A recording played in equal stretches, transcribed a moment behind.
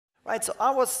Right, so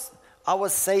I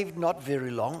was saved not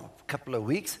very long, a couple of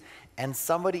weeks, and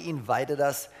somebody invited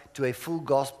us to a full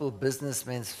gospel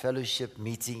businessmen's fellowship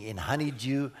meeting in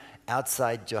Honeydew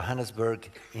outside Johannesburg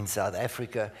in South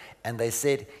Africa, and they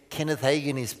said, Kenneth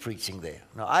Hagin is preaching there.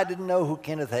 Now, I didn't know who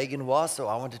Kenneth Hagin was, so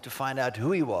I wanted to find out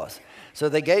who he was. So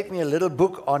they gave me a little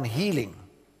book on healing.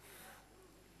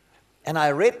 And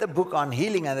I read the book on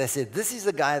healing, and they said, this is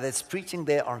the guy that's preaching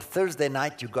there on Thursday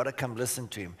night. You've got to come listen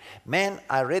to him. Man,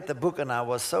 I read the book, and I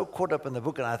was so caught up in the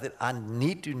book, and I thought, I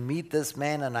need to meet this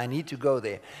man, and I need to go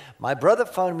there. My brother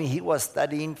phoned me. He was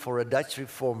studying for a Dutch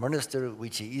Reformed minister,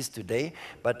 which he is today.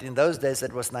 But in those days,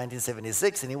 it was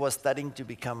 1976, and he was studying to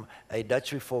become a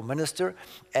Dutch Reformed minister.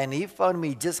 And he phoned me.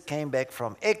 He just came back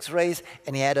from x-rays,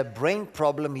 and he had a brain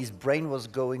problem. His brain was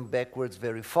going backwards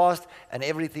very fast, and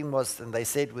everything was, and they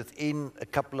said within a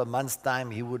couple of months' time,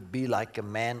 he would be like a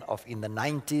man of in the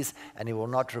 90s, and he will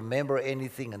not remember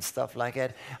anything and stuff like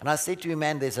that. And I said to him,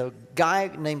 man, there's a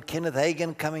guy named Kenneth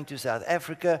Hagin coming to South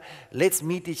Africa. Let's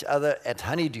meet each other at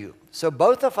Honeydew. So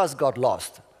both of us got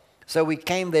lost. So we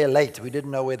came there late. We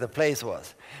didn't know where the place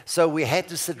was. So we had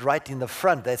to sit right in the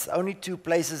front. That's only two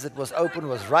places that was open,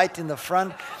 was right in the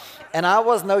front. And I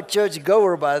was no church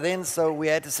goer by then, so we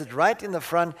had to sit right in the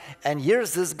front. And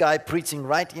here's this guy preaching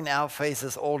right in our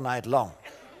faces all night long.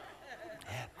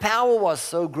 Power was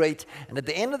so great. And at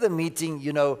the end of the meeting,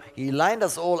 you know, he lined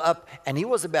us all up, and he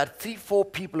was about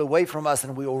 3-4 people away from us,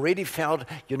 and we already felt,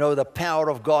 you know, the power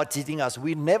of God hitting us.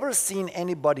 We'd never seen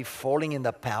anybody falling in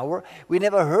the power. We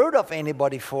never heard of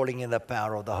anybody falling in the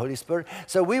power of the Holy Spirit.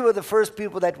 So we were the first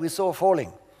people that we saw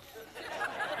falling.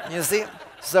 You see?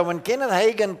 So when Kenneth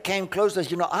Hagin came close to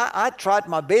us, you know, I tried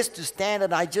my best to stand,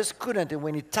 and I just couldn't. And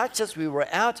when he touched us, we were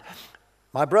out.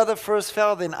 My brother first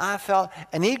fell, then I fell,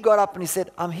 and he got up and he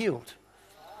said, I'm healed.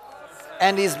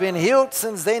 And he's been healed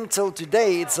since then till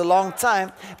today. It's a long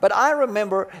time. But I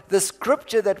remember the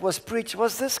scripture that was preached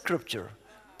was this scripture,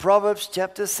 Proverbs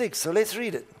chapter 6. So let's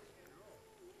read it.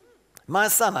 My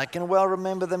son, I can well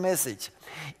remember the message.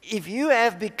 If you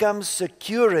have become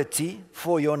security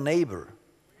for your neighbor,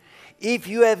 if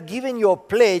you have given your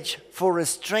pledge for a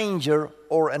stranger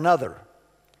or another,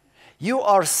 you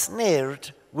are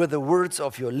snared with the words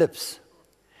of your lips.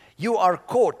 You are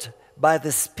caught by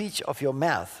the speech of your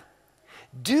mouth.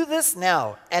 Do this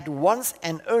now at once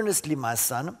and earnestly, my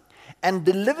son, and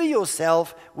deliver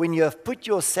yourself when you have put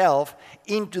yourself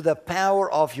into the power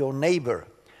of your neighbor.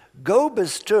 Go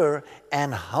bestir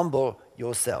and humble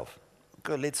yourself.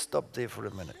 Okay, let's stop there for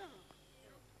a minute.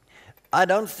 I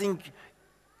don't think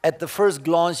at the first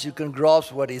glance you can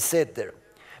grasp what he said there.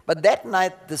 But that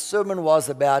night the sermon was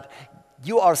about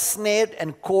you are snared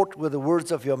and caught with the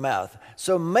words of your mouth.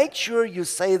 So make sure you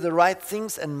say the right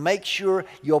things, and make sure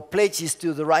your pledge is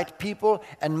to the right people,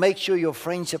 and make sure your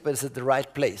friendship is at the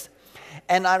right place.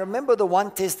 And I remember the one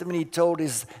testimony he told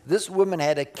is this woman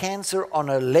had a cancer on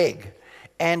her leg.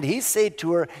 And he said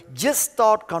to her, just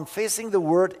start confessing the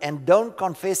word and don't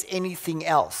confess anything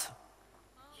else.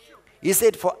 He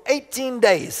said for 18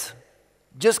 days,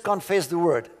 just confess the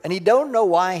word. And he don't know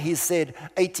why he said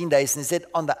 18 days. And he said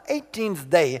on the 18th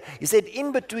day, he said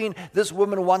in between, this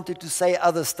woman wanted to say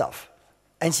other stuff.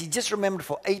 And she just remembered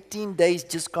for 18 days,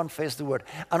 just confess the word.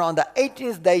 And on the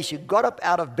 18th day, she got up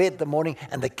out of bed the morning,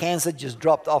 and the cancer just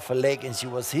dropped off her leg, and she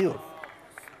was healed.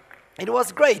 It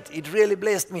was great. It really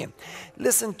blessed me.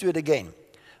 Listen to it again.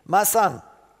 My son,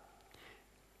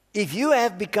 if you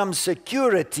have become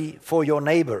security for your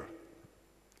neighbor,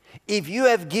 if you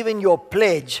have given your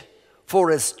pledge for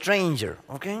a stranger,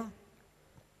 okay?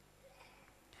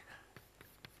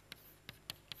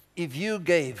 If you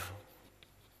gave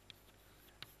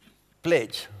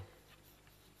pledge,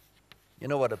 you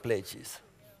know what a pledge is,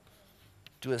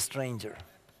 to a stranger,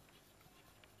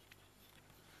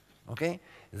 okay?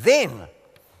 Then,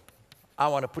 I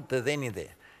want to put the then in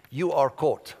there, you are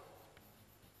caught.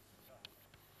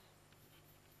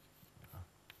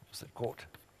 What's it caught?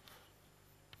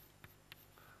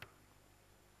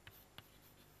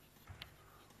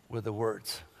 With the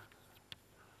words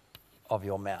of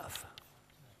your mouth.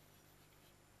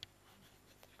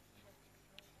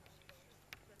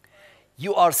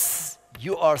 You are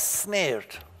snared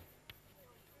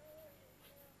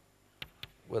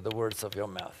with the words of your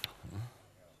mouth.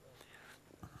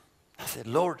 I said,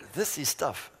 Lord, this is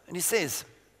tough. And he says,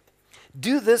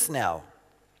 do this now,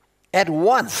 at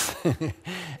once,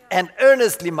 and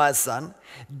earnestly, my son,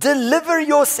 deliver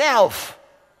yourself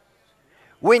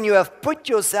when you have put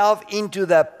yourself into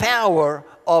the power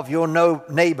of your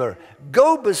neighbor.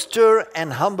 Go bestir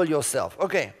and humble yourself.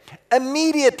 Okay,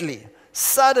 immediately,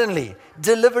 suddenly,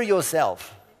 deliver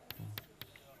yourself.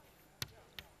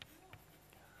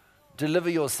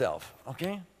 Deliver yourself.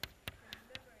 Okay?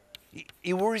 He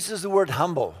uses the word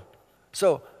humble.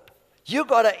 So you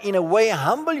got to, in a way,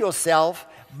 humble yourself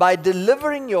by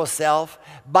delivering yourself,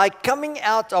 by coming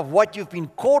out of what you've been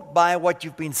caught by, what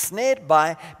you've been snared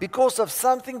by, because of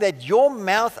something that your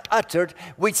mouth uttered,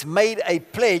 which made a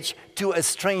pledge to a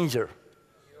stranger.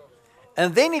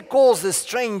 And then he calls the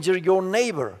stranger your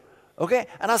neighbor. Okay?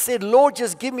 And I said, Lord,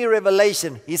 just give me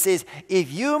revelation. He says,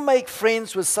 if you make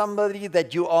friends with somebody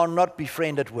that you are not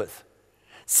befriended with,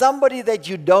 somebody that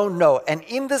you don't know, and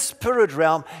in the spirit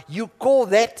realm, you call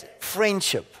that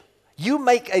friendship. You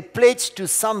make a pledge to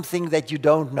something that you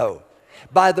don't know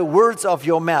by the words of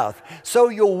your mouth. So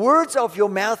your words of your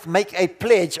mouth make a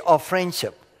pledge of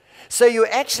friendship. So you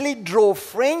actually draw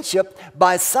friendship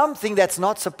by something that's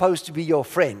not supposed to be your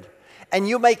friend. And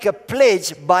you make a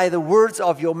pledge by the words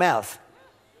of your mouth,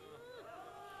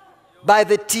 by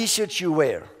the t-shirts you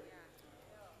wear,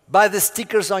 by the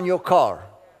stickers on your car.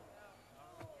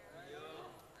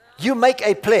 You make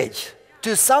a pledge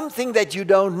to something that you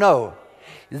don't know.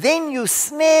 Then you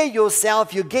snare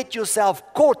yourself, you get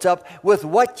yourself caught up with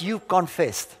what you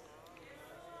confessed.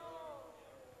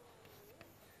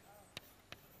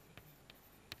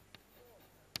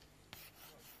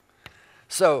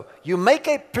 So you make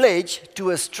a pledge to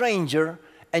a stranger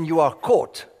and you are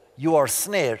caught, you are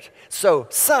snared. So,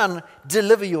 son,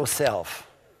 deliver yourself.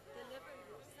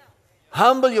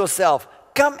 Humble yourself.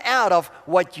 Come out of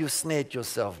what you snared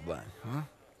yourself by.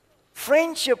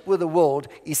 Friendship with the world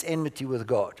is enmity with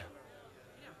God.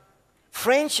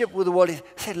 Friendship with the world is,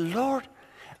 say, Lord,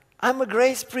 I'm a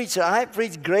grace preacher. I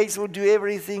preach grace will do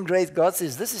everything grace. God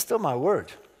says, this is still my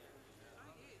word.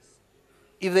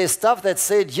 If there's stuff that's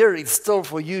said here, it's still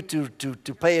for you to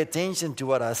pay attention to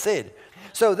what I said.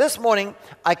 So this morning,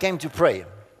 I came to pray.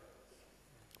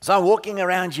 So I'm walking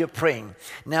around here praying.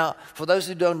 Now, for those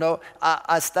who don't know,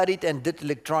 I studied and did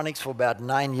electronics for about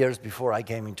 9 years before I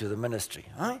came into the ministry.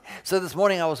 Right? So this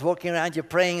morning I was walking around here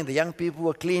praying, and the young people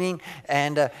were cleaning,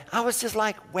 and I was just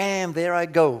like, wham, there I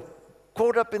go.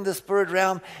 Caught up in the spirit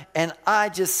realm, and I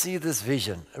just see this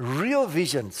vision, a real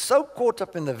vision, so caught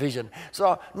up in the vision. So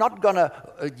I'm not going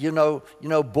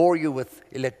to, bore you with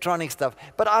electronic stuff,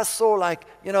 but I saw like,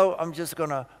 I'm just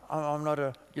going to, I'm not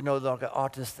a, like an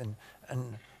artist, and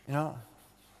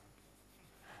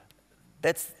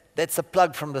that's a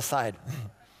plug from the side.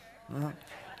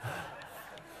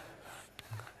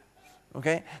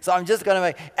 Okay, so I'm just going to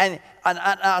make, and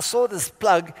I saw this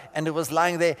plug, and it was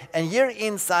lying there, and here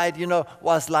inside,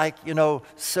 was like,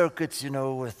 circuits,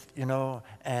 with,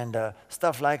 and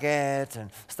stuff like that,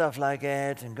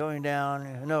 and going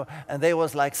down, and there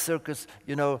was like circuits,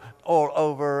 all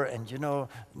over, and,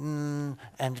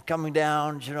 and coming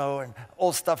down, and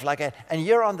all stuff like that. And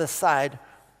here on the side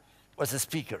was a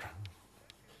speaker.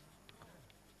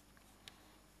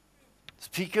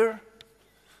 Speaker,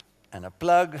 and a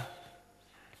plug,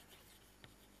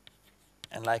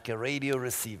 and like a radio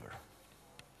receiver.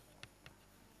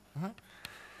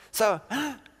 So,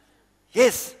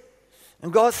 yes.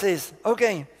 And God says,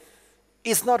 okay,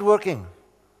 it's not working.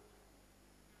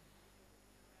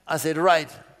 I said, right.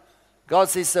 God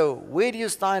says, so where do you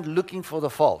start looking for the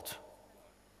fault?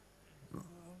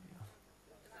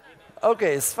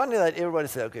 Okay, it's funny that everybody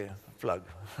says, okay, plug.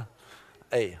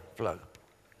 A, plug.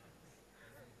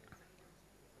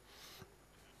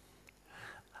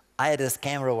 I had this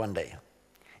camera one day,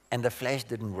 and the flash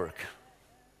didn't work.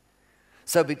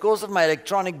 So because of my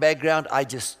electronic background, I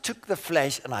just took the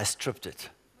flash and I stripped it.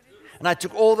 And I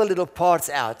took all the little parts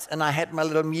out, and I had my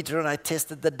little meter, and I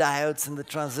tested the diodes and the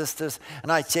transistors,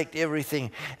 and I checked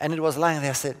everything. And it was lying there.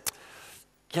 I said,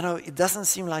 it doesn't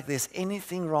seem like there's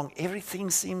anything wrong. Everything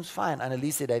seems fine. And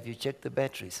Elise said, have you checked the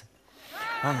batteries?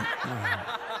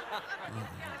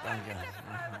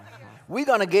 We're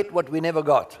going to get what we never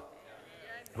got.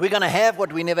 We're going to have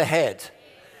what we never had.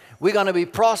 We're going to be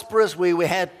prosperous where we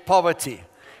had poverty.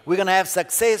 We're going to have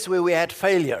success where we had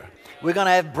failure. We're going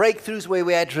to have breakthroughs where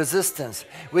we had resistance.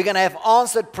 We're going to have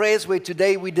answered prayers where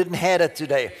today we didn't have it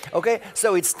today. Okay?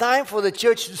 So it's time for the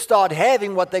church to start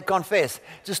having what they confess,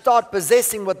 to start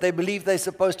possessing what they believe they're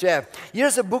supposed to have.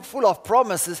 Here's a book full of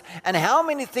promises, and how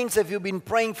many things have you been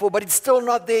praying for, but it's still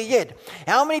not there yet?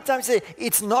 How many times you say,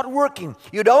 it's not working?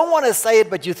 You don't want to say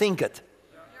it, but you think it.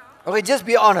 Okay, just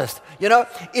be honest.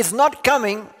 It's not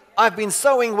coming. I've been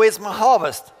sowing, where's my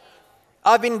harvest?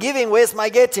 I've been giving, where's my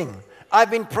getting? I've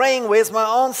been praying, where's my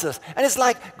answers? And it's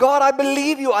like, God, I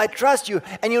believe you, I trust you.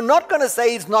 And you're not going to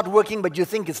say it's not working, but you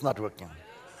think it's not working.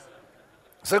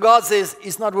 So God says,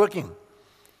 it's not working.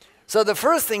 So the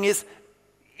first thing is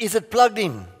it plugged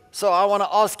in? So I want to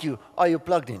ask you, are you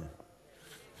plugged in?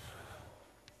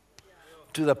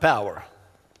 to the power.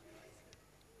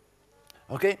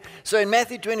 Okay, so in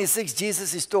Matthew 26,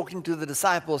 Jesus is talking to the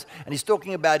disciples, and he's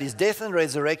talking about his death and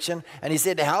resurrection, and he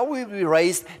said, how will we be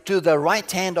raised to the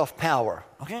right hand of power?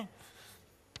 Okay,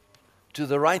 to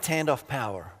the right hand of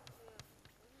power.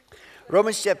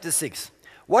 Romans chapter 6.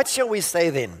 What shall we say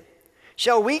then?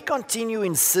 Shall we continue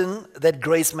in sin that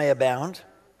grace may abound?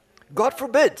 God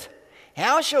forbid.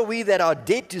 How shall we that are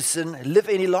dead to sin live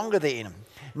any longer therein?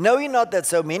 Know ye not that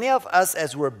so many of us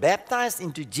as were baptized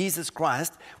into Jesus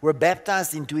Christ were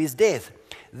baptized into his death?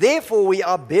 Therefore we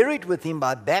are buried with him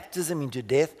by baptism into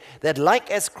death, that like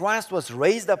as Christ was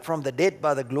raised up from the dead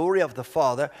by the glory of the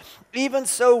Father, even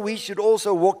so we should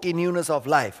also walk in newness of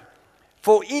life.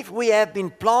 For if we have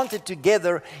been planted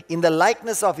together in the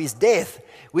likeness of his death,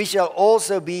 we shall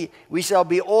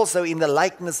be also in the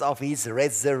likeness of his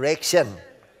resurrection.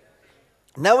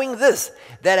 Knowing this,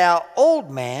 that our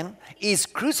old man is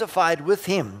crucified with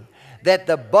him, that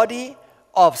the body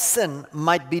of sin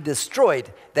might be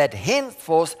destroyed, that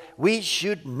henceforth we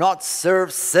should not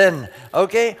serve sin.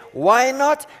 Okay, why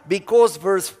not? Because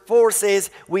verse 4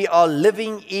 says we are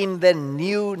living in the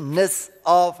newness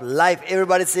of life.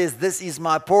 Everybody says, this is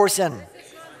my portion.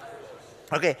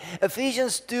 Okay,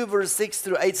 Ephesians 2 verse 6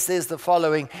 through 8 says the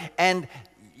following, and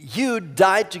you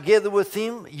died together with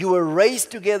him, you were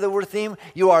raised together with him,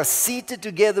 you are seated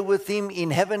together with him in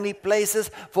heavenly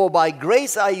places, for by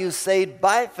grace are you saved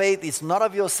by faith. It's not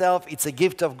of yourself, it's a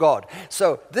gift of God.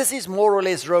 So this is more or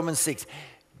less Romans 6.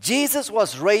 Jesus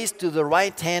was raised to the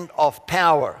right hand of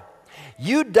power.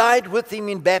 You died with him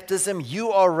in baptism, you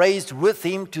are raised with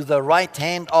him to the right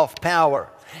hand of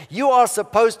power. You are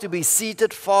supposed to be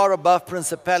seated far above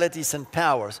principalities and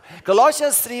powers.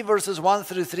 Colossians 3 verses 1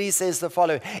 through 3 says the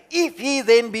following. If ye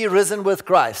then be risen with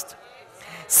Christ,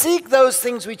 seek those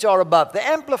things which are above. The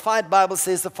Amplified Bible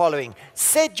says the following.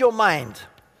 Set your mind.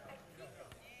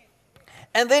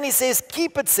 And then he says,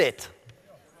 keep it set.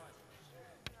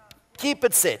 Keep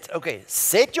it set. Okay,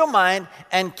 set your mind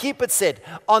and keep it set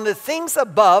on the things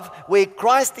above where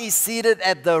Christ is seated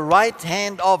at the right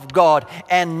hand of God,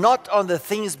 and not on the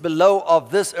things below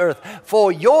of this earth.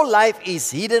 For your life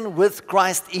is hidden with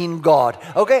Christ in God.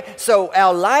 Okay, so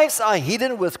our lives are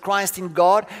hidden with Christ in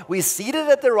God. We're seated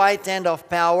at the right hand of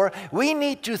power. We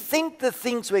need to think the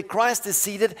things where Christ is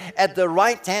seated at the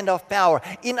right hand of power.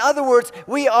 In other words,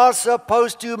 we are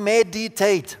supposed to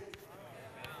meditate.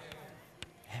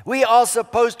 We are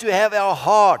supposed to have our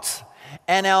hearts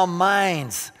and our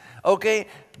minds, okay?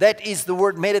 That is the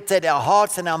word meditate. Our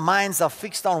hearts and our minds are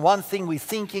fixed on one thing. We're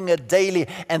thinking it daily,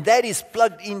 and that is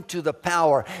plugged into the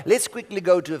power. Let's quickly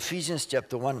go to Ephesians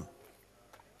chapter 1.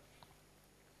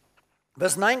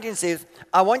 Verse 19 says,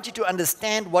 I want you to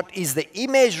understand what is the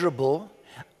immeasurable,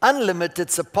 unlimited,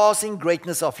 surpassing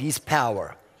greatness of his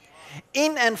power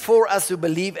in and for us who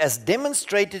believe, as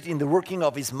demonstrated in the working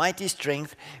of his mighty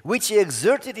strength, which he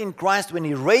exerted in Christ when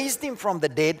he raised him from the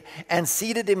dead and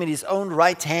seated him in his own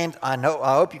right hand. I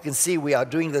hope you can see we are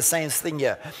doing the same thing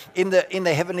here. In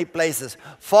the heavenly places,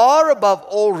 far above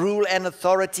all rule and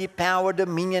authority, power,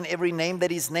 dominion, every name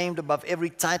that is named, above every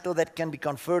title that can be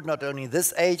conferred, not only in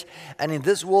this age and in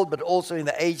this world, but also in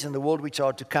the age and the world which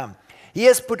are to come. He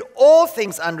has put all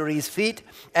things under his feet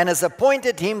and has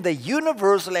appointed him the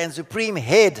universal and supreme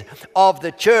head of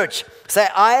the church. Say,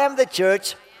 I am the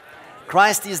church.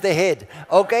 Christ is the head.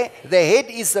 Okay? The head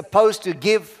is supposed to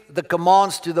give the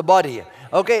commands to the body.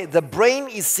 Okay? The brain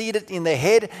is seated in the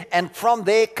head, and from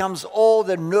there comes all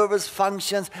the nervous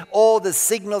functions, all the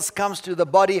signals comes to the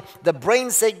body. The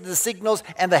brain sends the signals,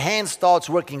 and the hand starts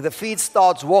working. The feet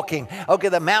starts walking. Okay?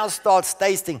 The mouth starts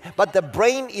tasting. But the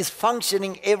brain is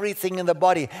functioning everything in the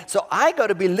body. So I got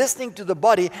to be listening to the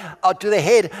body, to the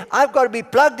head. I've got to be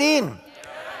plugged in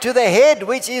to the head,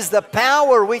 which is the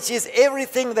power, which is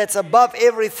everything that's above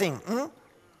everything.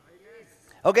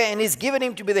 Okay, and he's given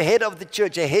him to be the head of the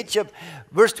church, a headship.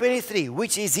 Verse 23,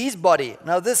 which is his body.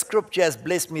 Now this scripture has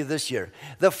blessed me this year.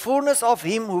 The fullness of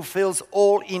him who fills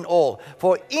all in all.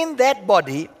 For in that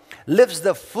body lives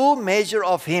the full measure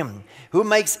of him who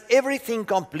makes everything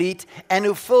complete and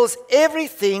who fills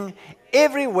everything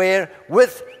everywhere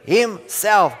with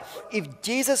himself. If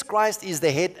Jesus Christ is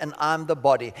the head and I'm the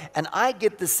body, and I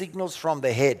get the signals from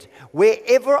the head,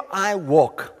 wherever I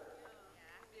walk,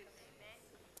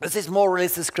 This is more or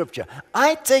less the scripture.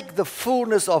 I take the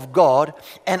fullness of God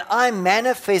and I'm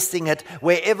manifesting it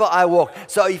wherever I walk.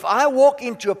 So if I walk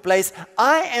into a place,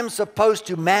 I am supposed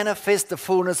to manifest the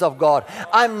fullness of God.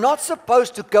 I'm not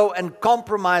supposed to go and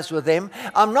compromise with them.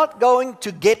 I'm not going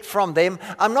to get from them.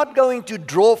 I'm not going to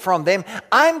draw from them.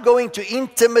 I'm going to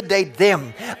intimidate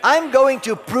them. I'm going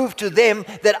to prove to them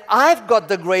that I've got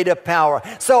the greater power.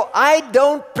 So I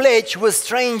don't pledge with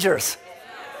strangers.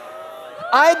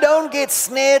 I don't get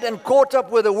snared and caught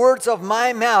up with the words of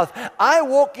my mouth. I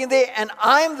walk in there and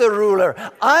I'm the ruler.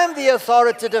 I'm the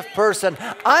authoritative person.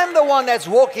 I'm the one that's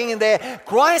walking in there.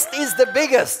 Christ is the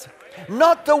biggest.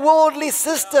 Not the worldly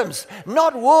systems,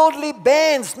 not worldly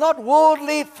bands, not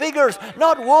worldly figures,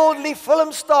 not worldly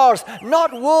film stars,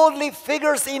 not worldly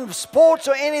figures in sports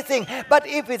or anything. But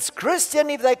if it's Christian,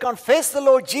 if they confess the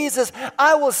Lord Jesus,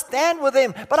 I will stand with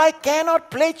them. But I cannot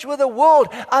pledge with the world.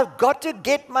 I've got to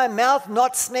get my mouth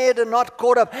not snared and not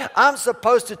caught up. I'm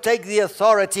supposed to take the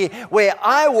authority where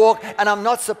I walk, and I'm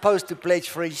not supposed to pledge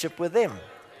friendship with them.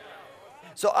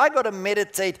 So I got to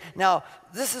meditate. Now,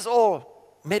 this is all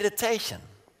meditation.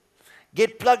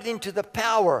 Get plugged into the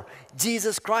power.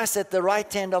 Jesus Christ at the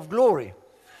right hand of glory.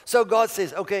 So God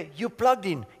says, okay, you plugged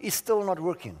in. It's still not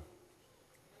working.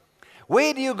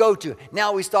 Where do you go to?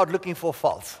 Now we start looking for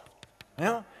faults. You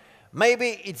know?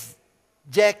 Maybe it's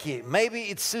Jackie. Maybe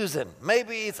it's Susan.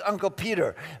 Maybe it's Uncle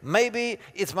Peter. Maybe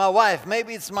it's my wife.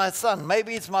 Maybe it's my son.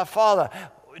 Maybe it's my father.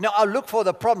 Now I'll look for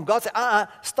the problem. God said,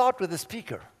 start with the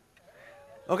speaker.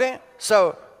 Okay?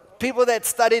 So people that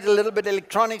studied a little bit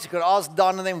electronics, you could ask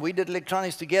Don and them. We did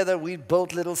electronics together. We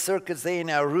built little circuits there in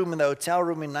our room, in the hotel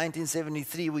room in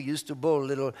 1973. We used to build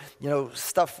little,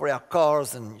 stuff for our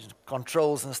cars and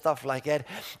controls and stuff like that.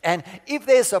 And if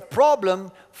there's a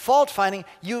problem, fault finding,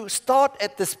 you start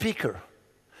at the speaker.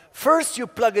 First, you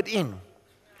plug it in.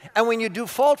 And when you do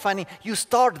fault finding, you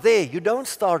start there. You don't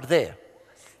start there.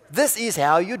 This is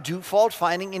how you do fault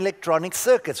finding in electronic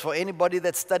circuits. For anybody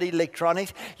that studied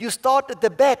electronics, you start at the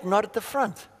back, not at the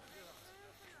front.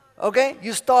 Okay?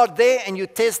 You start there and you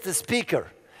test the speaker.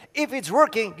 If it's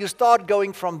working, you start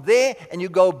going from there and you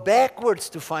go backwards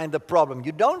to find the problem.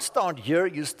 You don't start here,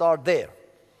 you start there.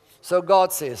 So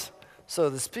God says, so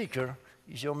the speaker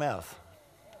is your mouth.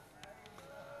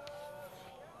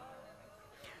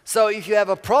 So if you have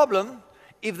a problem,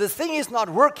 if the thing is not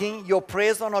working, your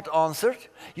prayers are not answered,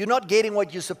 you're not getting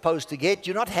what you're supposed to get,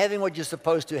 you're not having what you're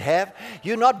supposed to have,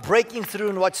 you're not breaking through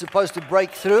in what's supposed to break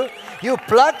through, you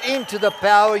plug into the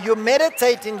power, you're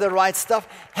meditating the right stuff,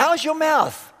 how's your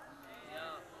mouth?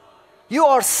 You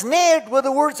are snared with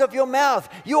the words of your mouth.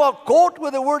 You are caught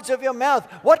with the words of your mouth.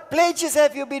 What pledges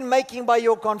have you been making by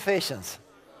your confessions?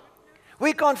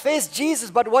 We confess Jesus,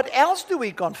 but what else do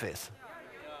we confess?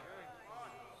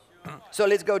 So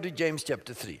let's go to James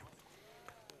chapter 3.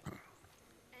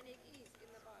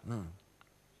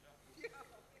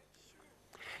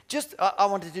 I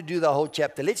wanted to do the whole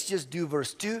chapter. Let's just do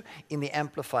verse 2 in the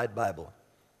Amplified Bible.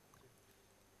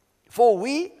 For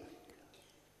we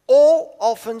all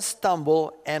often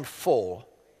stumble and fall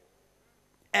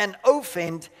and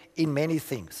offend in many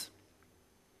things.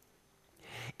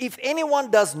 If anyone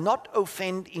does not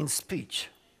offend in speech,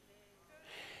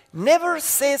 never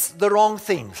says the wrong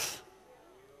things,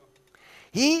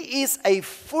 he is a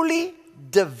fully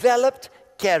developed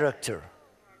character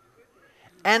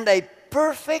and a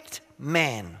perfect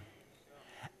man,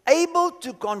 able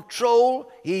to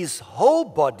control his whole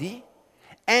body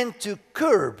and to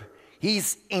curb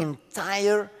his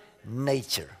entire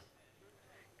nature.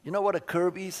 You know what a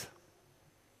curb is?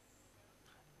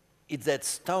 It's that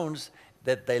stones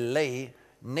that they lay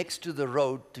next to the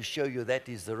road to show you that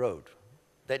is the road.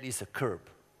 That is a curb.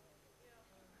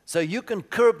 So you can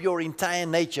curb your entire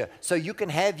nature. So you can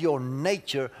have your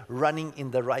nature running in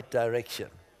the right direction.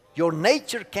 Your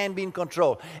nature can be in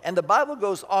control. And the Bible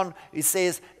goes on, it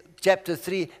says, chapter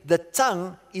 3, the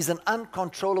tongue is an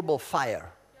uncontrollable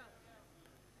fire.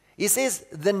 It says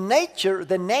the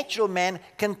natural man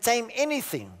can tame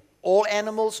anything. All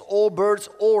animals, all birds,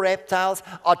 all reptiles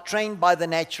are trained by the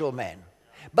natural man.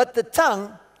 But the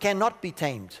tongue cannot be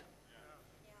tamed.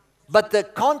 But the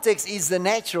context is the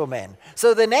natural man.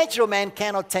 So the natural man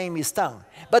cannot tame his tongue.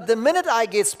 But the minute I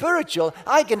get spiritual,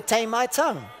 I can tame my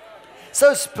tongue.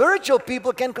 So spiritual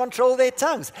people can control their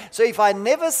tongues. So if I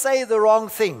never say the wrong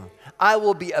thing, I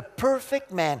will be a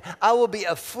perfect man. I will be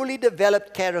a fully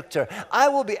developed character. I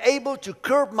will be able to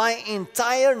curb my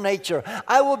entire nature.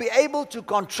 I will be able to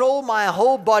control my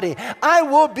whole body. I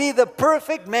will be the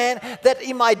perfect man that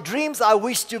in my dreams I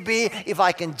wish to be if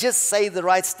I can just say the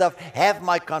right stuff, have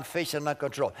my confession under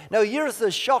control. Now here's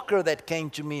the shocker that came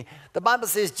to me. The Bible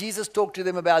says Jesus talked to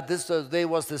them about this. So there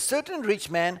was this certain rich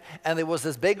man and there was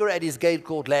this beggar at his gate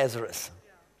called Lazarus.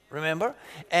 Remember?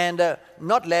 And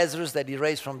not Lazarus that he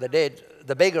raised from the dead,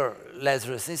 the beggar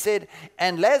Lazarus. He said,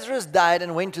 and Lazarus died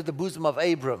and went to the bosom of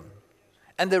Abram.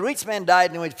 And the rich man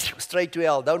died and went straight to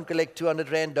hell. Don't collect 200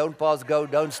 rand, don't pass go,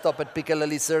 don't stop at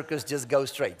Piccadilly Circus, just go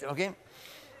straight, okay?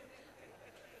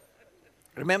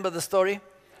 Remember the story?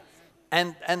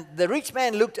 And the rich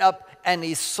man looked up and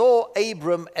he saw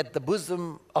Abram at the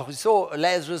bosom, he saw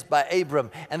Lazarus by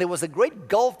Abram. And there was a great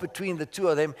gulf between the two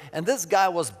of them. And this guy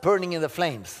was burning in the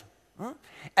flames.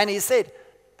 And he said,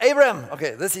 Abram,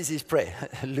 okay, this is his prayer.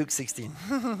 Luke 16.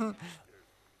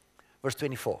 Verse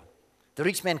 24. The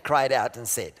rich man cried out and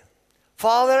said,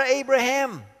 Father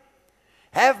Abraham,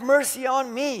 have mercy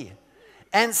on me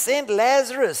and send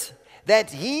Lazarus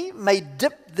that he may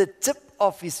dip the tip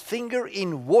of his finger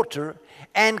in water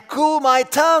and cool my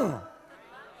tongue.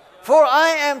 For I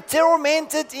am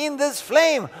tormented in this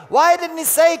flame. Why didn't he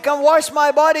say, come wash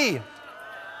my body?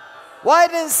 Why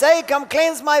didn't he say, come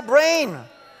cleanse my brain?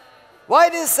 Why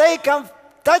didn't he say, come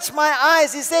touch my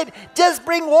eyes? He said, just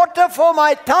bring water for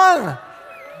my tongue.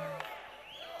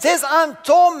 Says, I'm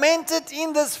tormented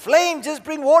in this flame. Just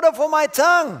bring water for my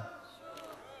tongue.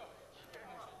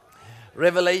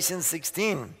 Revelation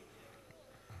 16.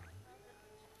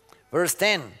 Verse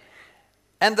 10.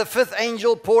 And the fifth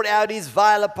angel poured out his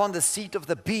vial upon the seat of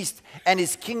the beast, and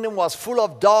his kingdom was full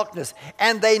of darkness,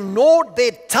 and they gnawed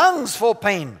their tongues for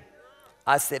pain.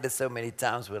 I said it so many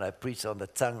times when I preach on the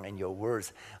tongue and your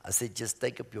words. I said, just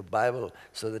take up your Bible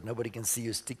so that nobody can see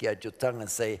you stick out your tongue and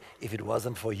say, if it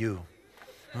wasn't for you.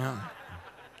 Yeah.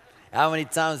 How many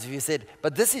times have you said,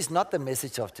 but this is not the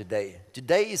message of today.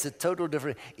 Today is a total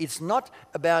different. It's not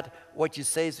about what you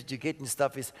say is what you get and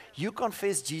stuff. Is you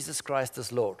confess Jesus Christ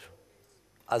as Lord.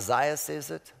 Isaiah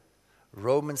says it,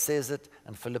 Romans says it,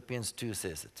 and Philippians 2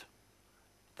 says it.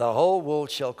 The whole world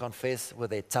shall confess with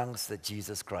their tongues that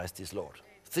Jesus Christ is Lord.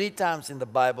 3 times in the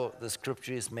Bible, the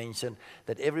scripture is mentioned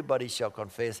that everybody shall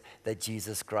confess that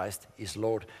Jesus Christ is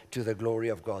Lord to the glory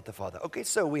of God the Father. Okay,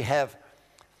 so we have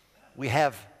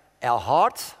our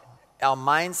hearts, our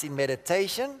minds in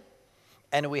meditation,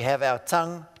 and we have our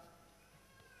tongue.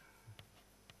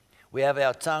 We have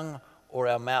our tongue or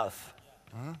our mouth.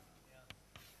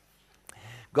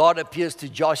 God appears to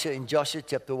Joshua in Joshua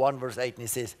chapter 1 verse 8 and he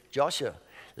says, Joshua,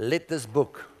 let this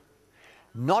book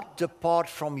not depart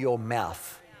from your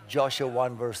mouth. Joshua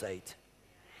 1 verse 8.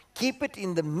 Keep it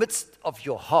in the midst of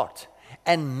your heart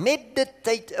and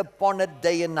meditate upon it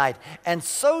day and night. And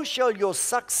so shall your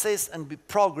success and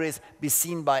progress be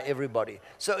seen by everybody.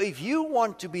 So if you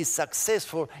want to be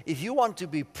successful, if you want to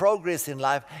be progress in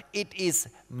life, it is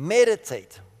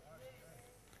meditate.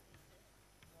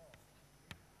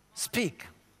 Speak.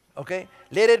 Okay?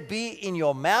 Let it be in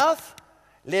your mouth.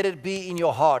 Let it be in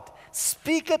your heart.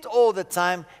 Speak it all the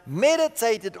time.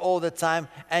 Meditate it all the time.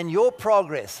 And your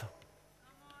progress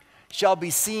shall be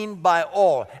seen by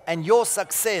all, and your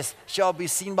success shall be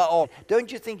seen by all.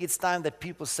 Don't you think it's time that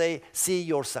people see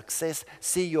your success,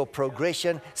 see your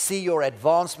progression, see your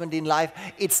advancement in life?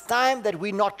 It's time that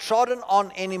we're not trodden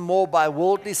on anymore by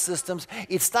worldly systems.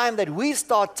 It's time that we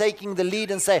start taking the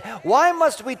lead and say, why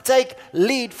must we take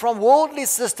lead from worldly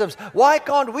systems? Why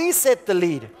can't we set the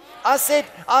lead? I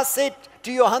said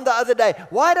to Johan the other day,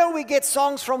 why don't we get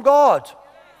songs from God?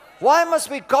 Why must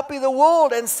we copy the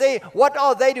world and say, what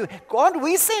are they doing? Can't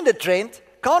we send a trend?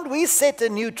 Can't we set a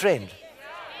new trend?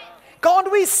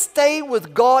 Can't we stay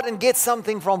with God and get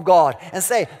something from God and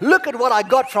say, look at what I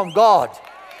got from God?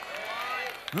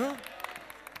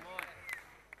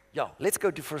 Yeah, let's go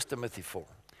to 1 Timothy 4.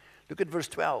 Look at verse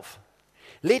 12.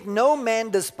 Let no man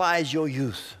despise your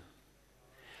youth,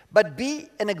 but be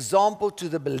an example to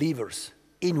the believers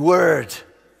in word.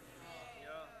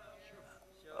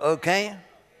 Okay?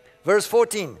 Verse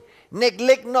 14,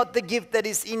 neglect not the gift that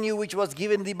is in you, which was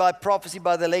given thee by prophecy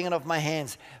by the laying of my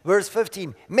hands. Verse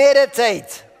 15,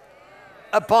 meditate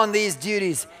upon these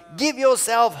duties. Give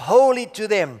yourself wholly to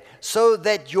them, so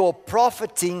that your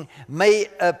profiting may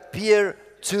appear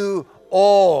to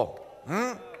all.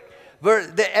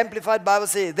 The Amplified Bible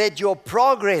says that your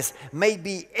progress may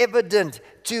be evident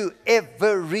to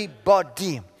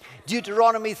everybody.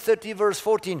 Deuteronomy 30 verse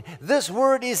 14, this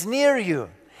word is near you,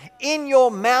 in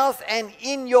your mouth and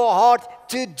in your heart,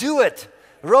 to do it,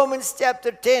 Romans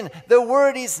chapter 10, the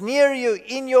word is near you,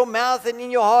 in your mouth and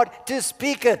in your heart to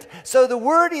speak it. So the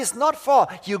word is not far.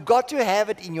 You got to have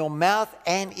it in your mouth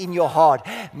and in your heart.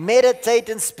 Meditate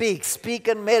and speak. Speak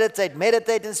and meditate.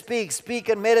 Meditate and speak. Speak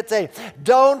and meditate.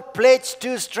 Don't pledge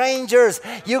to strangers.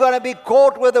 You're going to be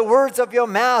caught with the words of your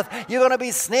mouth. You're going to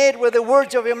be snared with the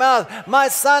words of your mouth. My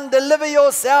son, deliver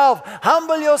yourself.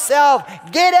 Humble yourself.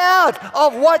 Get out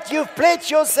of what you've pledged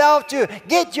yourself to.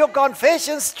 Get your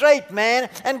confession straight, man,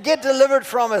 and get delivered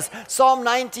from us. Psalm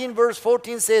 19 verse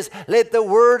 14 says, let the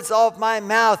words of my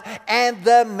mouth and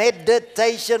the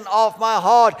meditation of my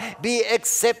heart be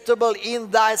acceptable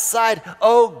in thy sight,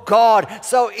 O God.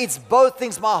 So it's both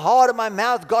things. My heart and my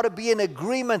mouth got to be in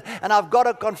agreement, and I've got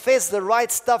to confess the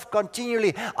right stuff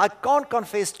continually. I can't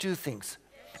confess two things.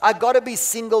 I got to be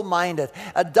single-minded.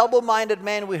 A double-minded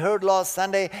man, we heard last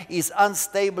Sunday, is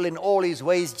unstable in all his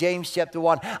ways, James chapter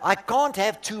 1. I can't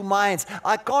have two minds.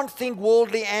 I can't think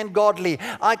worldly and godly.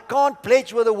 I can't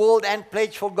pledge with the world and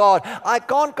pledge for God. I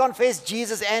can't confess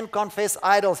Jesus and confess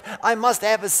idols. I must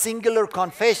have a singular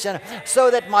confession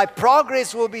so that my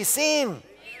progress will be seen.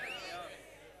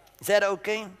 Is that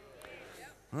okay?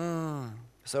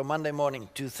 So Monday morning,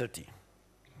 2:30.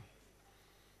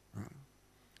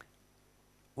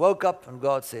 Woke up and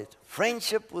God said,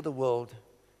 friendship with the world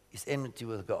is enmity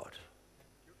with God.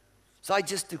 So I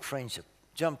just took friendship,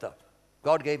 jumped up.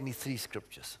 God gave me 3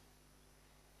 scriptures.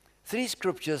 3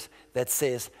 scriptures that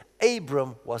says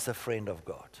Abram was a friend of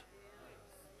God.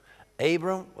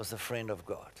 Abram was a friend of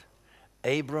God.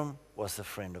 Abram was a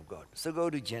friend of God. So go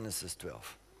to Genesis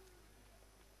 12.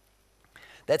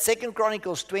 That 2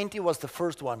 Chronicles 20 was the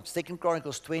first one. 2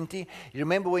 Chronicles 20. You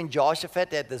remember when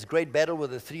Jehoshaphat had this great battle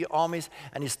with the 3 armies,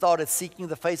 and he started seeking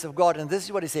the face of God. And this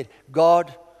is what he said.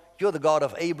 God, you're the God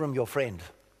of Abram, your friend.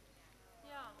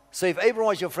 Yeah. So if Abram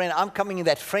was your friend, I'm coming in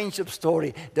that friendship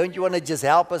story. Don't you want to just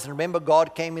help us? And remember,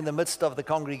 God came in the midst of the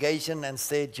congregation and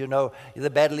said, you know, the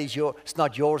battle is yours. It's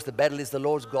not yours. The battle is the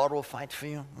Lord's. God will fight for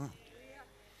you.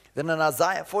 Then in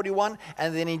Isaiah 41,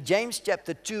 and then in James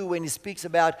chapter 2, when he speaks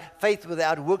about faith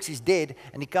without works is dead,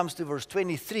 and he comes to verse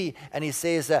 23, and he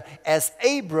says, as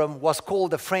Abram was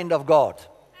called a friend of God,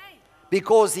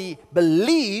 because he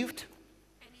believed,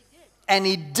 and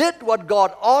he did what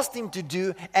God asked him to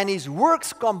do, and his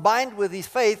works combined with his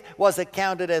faith was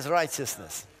accounted as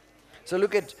righteousness. So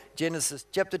look at Genesis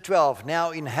chapter 12.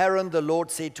 Now in Haran the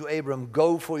Lord said to Abram,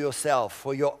 go for yourself,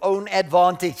 for your own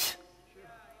advantage.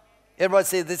 Everybody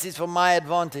say, this is for my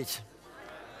advantage.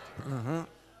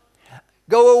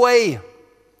 Go away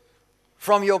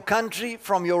from your country,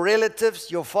 from your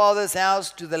relatives, your father's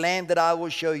house, to the land that I will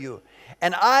show you.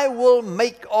 And I will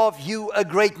make of you a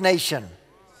great nation.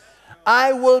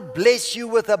 I will bless you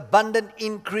with abundant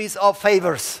increase of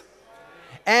favors,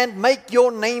 and make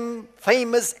your name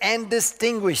famous and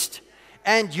distinguished,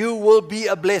 and you will be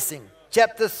a blessing.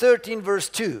 Chapter 13, verse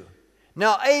 2.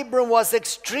 Now Abram was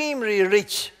extremely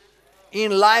rich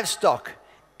in livestock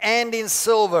and in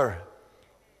silver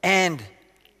and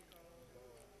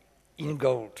in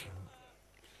gold.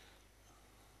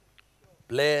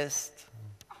 Blessed,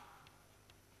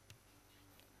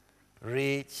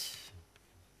 rich,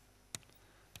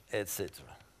 etc.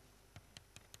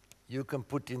 You can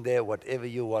put in there whatever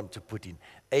you want to put in.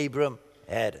 Abram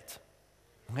had it.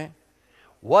 Okay?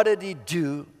 What did he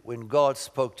do when God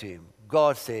spoke to him?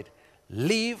 God said,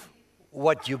 leave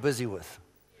what you're busy with.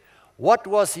 What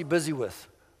was he busy with?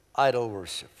 Idol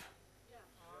worship.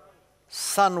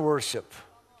 Sun worship.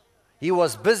 He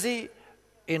was busy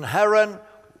in Haran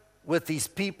with his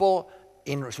people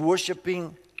in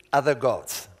worshiping other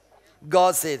gods.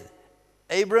 God said,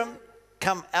 Abram,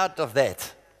 come out of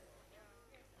that.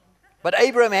 But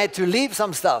Abram had to leave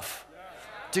some stuff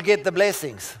to get the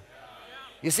blessings.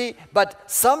 You see, but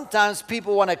sometimes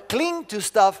people want to cling to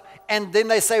stuff and then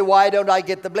they say, why don't I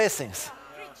get the blessings?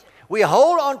 We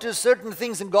hold on to certain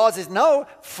things and God says, no,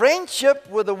 friendship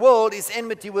with the world is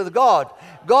enmity with God.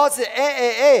 God says,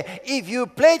 if you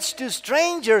pledge to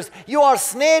strangers, you are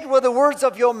snared with the words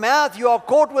of your mouth. You are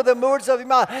caught with the words of your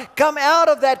mouth. Come out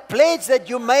of that pledge that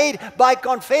you made by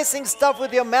confessing stuff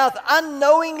with your mouth.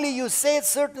 Unknowingly you said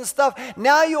certain stuff.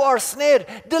 Now you are snared.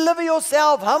 Deliver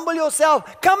yourself. Humble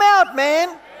yourself. Come out,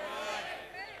 man.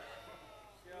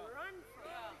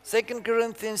 2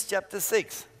 Corinthians chapter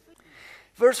 6.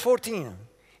 Verse 14,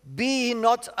 be ye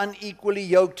not unequally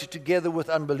yoked together with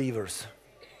unbelievers.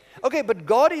 Okay, but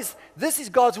this is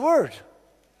God's word.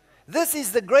 This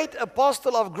is the great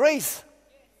apostle of grace,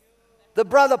 the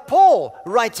brother Paul,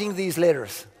 writing these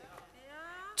letters.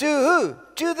 To who?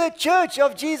 To the church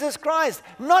of Jesus Christ.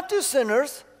 Not to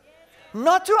sinners,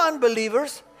 not to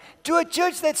unbelievers, to a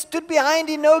church that stood behind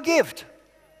in no gift.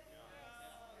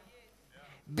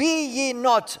 Be ye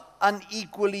not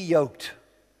unequally yoked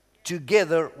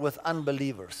together with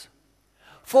unbelievers.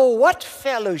 For what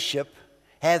fellowship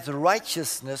hath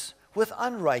righteousness with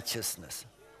unrighteousness?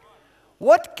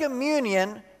 What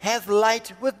communion hath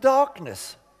light with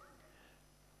darkness?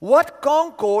 What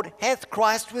concord hath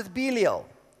Christ with Belial?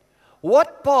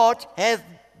 What part hath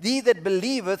he that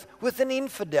believeth with an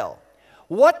infidel?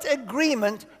 What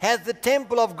agreement hath the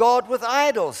temple of God with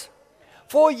idols?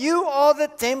 For you are the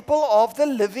temple of the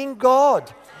living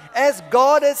God. As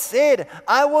God has said,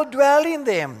 I will dwell in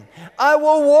them. I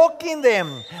will walk in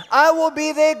them. I will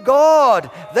be their God.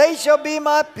 They shall be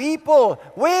my people.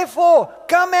 Wherefore,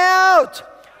 come out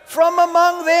from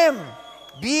among them.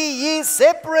 Be ye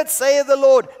separate, saith the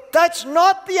Lord. Touch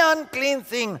not the unclean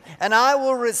thing, and I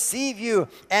will receive you,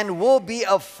 and will be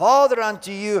a father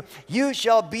unto you. You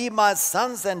shall be my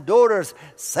sons and daughters,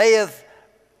 saith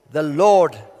the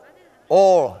Lord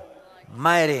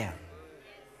Almighty.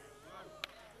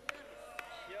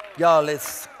 Y'all,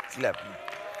 let's clap.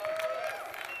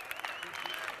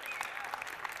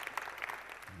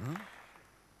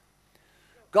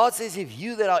 God says, if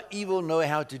you that are evil know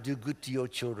how to do good to your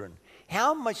children,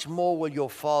 how much more will your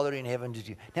Father in heaven do to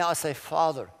you? Now I say,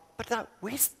 Father, but now,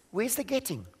 where's the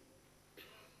getting?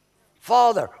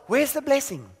 Father, where's the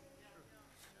blessing?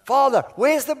 Father,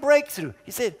 where's the breakthrough?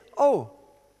 He said, oh,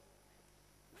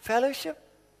 fellowship,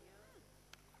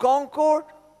 concord,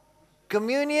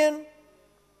 communion.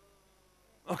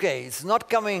 Okay, it's not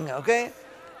coming, okay?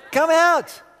 Come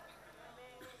out.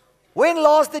 When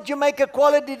last did you make a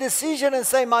quality decision and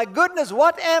say, my goodness,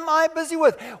 what am I busy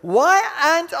with? Why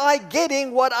aren't I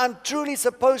getting what I'm truly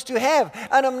supposed to have?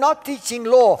 And I'm not teaching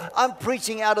law. I'm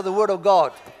preaching out of the Word of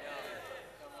God.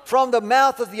 From the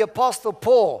mouth of the Apostle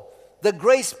Paul, the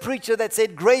grace preacher that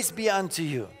said, grace be unto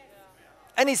you.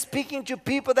 And he's speaking to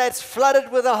people that's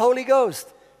flooded with the Holy Ghost.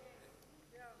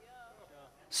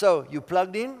 So you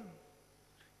plugged in.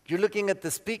 You're looking at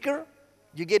the speaker.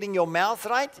 You're getting your mouth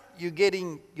right. You're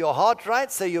getting your heart right.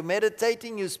 So you're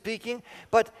meditating, you're speaking.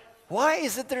 But why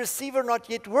is it the receiver not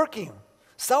yet working?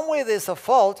 Somewhere there's a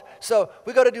fault. So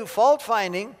we've got to do fault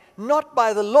finding, not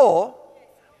by the law,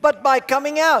 but by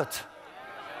coming out.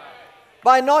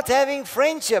 By not having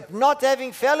friendship, not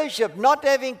having fellowship, not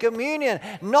having communion,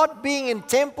 not being in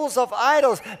temples of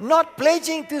idols, not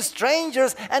pledging to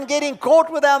strangers and getting caught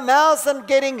with our mouths and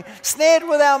getting snared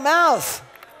with our mouths.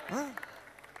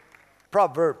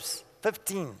 Proverbs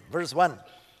 15, verse 1.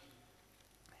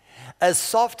 A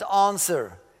soft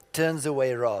answer turns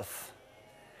away wrath,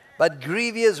 but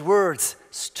grievous words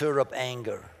stir up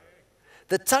anger.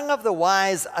 The tongue of the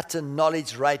wise utter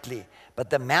knowledge rightly, but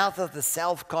the mouth of the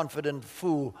self-confident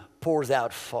fool pours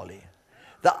out folly.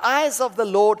 The eyes of the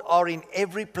Lord are in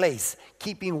every place,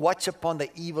 keeping watch upon the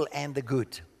evil and the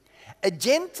good. A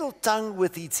gentle tongue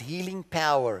with its healing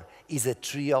power is a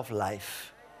tree of life.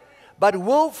 But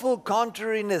willful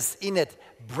contrariness in it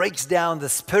breaks down the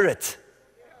spirit.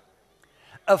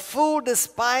 A fool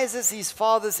despises his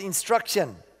father's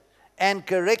instruction and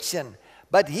correction,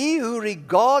 but he who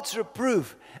regards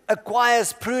reproof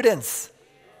acquires prudence.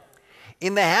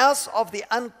 In the house of the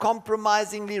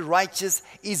uncompromisingly righteous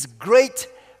is great,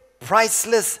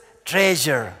 priceless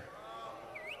treasure.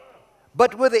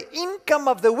 But with the income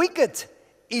of the wicked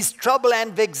is trouble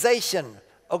and vexation.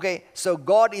 Okay, so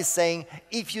God is saying,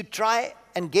 if you try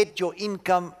and get your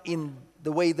income in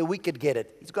the way the wicked get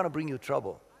it, it's going to bring you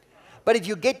trouble. But if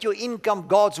you get your income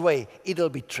God's way, it'll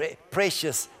be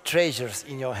precious treasures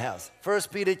in your house. 1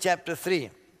 Peter chapter 3.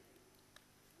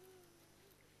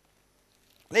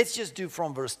 Let's just do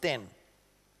from verse 10.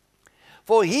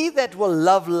 For he that will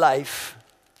love life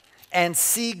and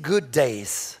see good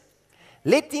days,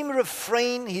 let him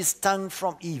refrain his tongue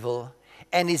from evil,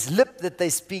 and his lip that they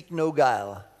speak no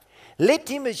guile. Let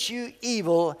him eschew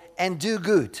evil and do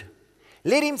good.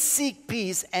 Let him seek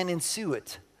peace and ensue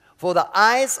it. For the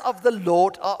eyes of the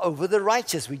Lord are over the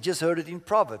righteous. We just heard it in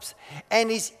Proverbs. And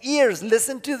his ears,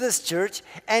 listen to this church,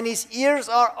 and his ears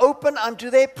are open unto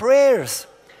their prayers.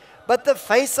 But the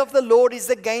face of the Lord is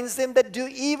against them that do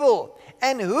evil.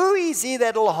 And who is he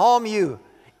that will harm you,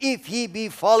 if ye be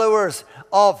followers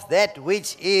of that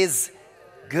which is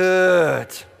good?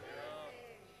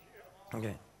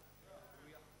 Okay.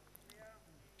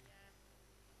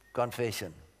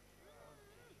 Confession.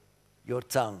 Your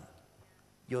tongue,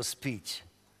 your speech,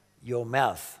 your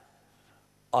mouth.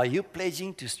 Are you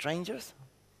pledging to strangers?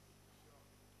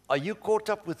 Are you caught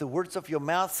up with the words of your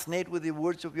mouth, snared with the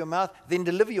words of your mouth? Then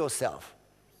deliver yourself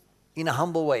in a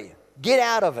humble way. Get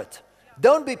out of it.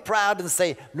 Don't be proud and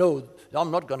say, no,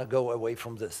 I'm not going to go away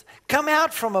from this. Come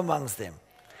out from amongst them.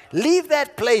 Leave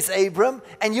that place, Abram,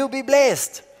 and you'll be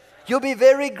blessed. You'll be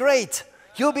very great.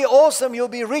 You'll be awesome. You'll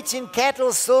be rich in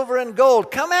cattle, silver, and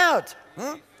gold. Come out.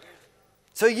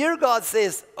 So here God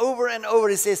says over and over,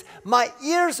 He says, my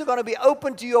ears are going to be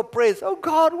open to your prayers. Oh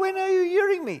God, when are you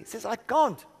hearing me? He says, I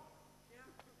can't.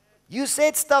 You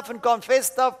said stuff and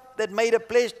confessed stuff that made a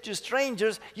pledge to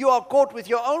strangers. You are caught with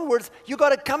your own words. You got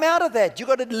to come out of that. You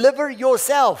got to deliver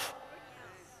yourself.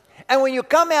 And when you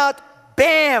come out,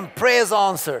 bam, prayers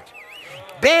answered.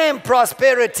 Bam,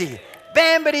 prosperity.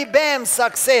 Bam-bitty-bam,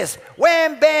 success.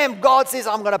 Wham, bam, God says,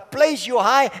 I'm going to place you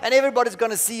high, and everybody's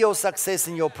going to see your success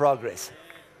and your progress.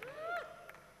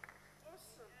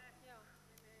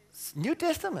 It's New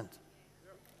Testament.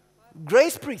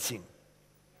 Grace preaching.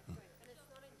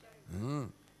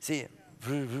 See,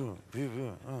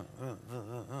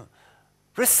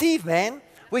 receive, man.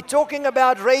 We're talking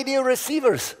about radio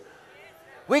receivers.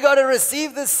 We got to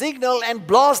receive the signal and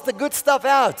blast the good stuff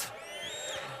out.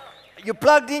 You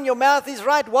plugged in, your mouth is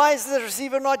right. Why is the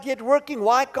receiver not yet working?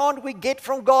 Why can't we get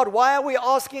from God? Why are we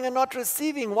asking and not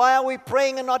receiving? Why are we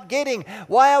praying and not getting?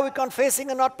 Why are we confessing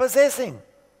and not possessing?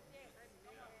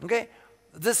 Okay,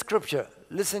 this scripture,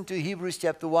 listen to Hebrews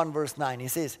chapter 1 verse 9. He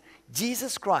says,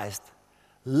 Jesus Christ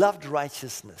loved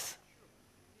righteousness,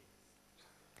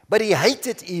 but He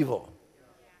hated evil.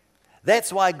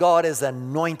 That's why God has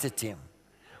anointed Him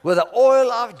with the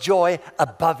oil of joy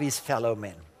above His fellow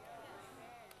men.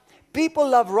 People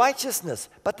love righteousness,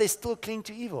 but they still cling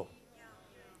to evil.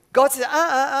 God says,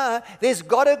 there's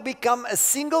got to become a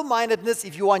single-mindedness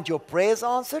if you want your prayers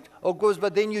answered. Of course,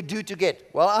 but then you do to get.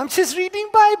 Well, I'm just reading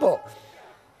Bible.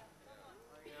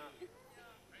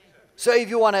 So if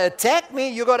you want to attack me,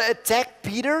 you got to attack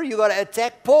Peter, you got to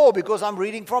attack Paul, because I'm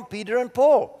reading from Peter and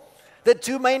Paul, the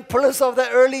two main pillars of the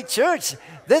early church.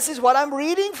 This is what I'm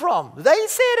reading from. They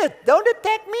said it. Don't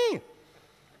attack me.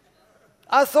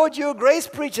 I thought you were a grace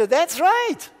preacher. That's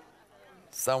right.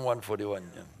 Psalm 141.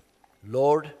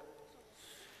 Lord,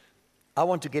 I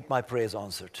want to get my prayers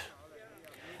answered.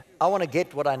 I want to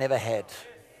get what I never had.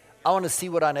 I want to see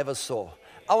what I never saw.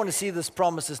 I want to see this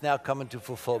promises now come into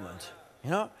fulfillment. You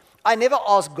know, I never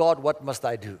ask God, what must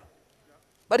I do?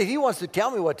 But if He wants to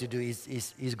tell me what to do,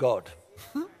 He's God.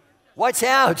 Watch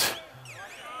out.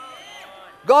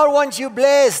 God wants you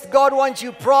blessed. God wants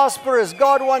you prosperous.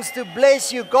 God wants to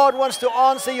bless you. God wants to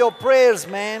answer your prayers,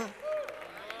 man.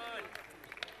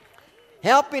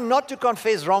 Help me not to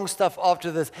confess wrong stuff after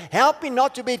this. Help me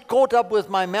not to be caught up with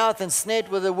my mouth and snared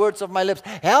with the words of my lips.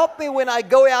 Help me when I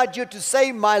go out here to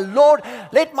say, my Lord,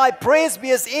 let my prayers be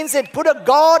as incense. Put a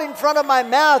guard in front of my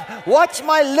mouth. Watch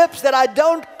my lips that I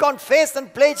don't confess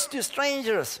and pledge to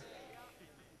strangers.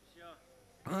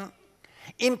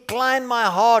 Incline my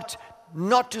heart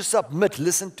not to submit.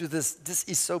 Listen to this. This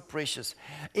is so precious.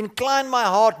 Incline my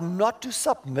heart not to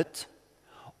submit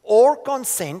or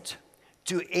consent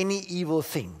to any evil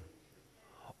thing,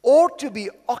 or to be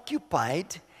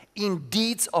occupied in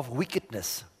deeds of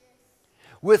wickedness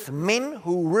with men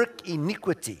who work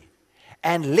iniquity,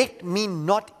 and let me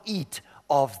not eat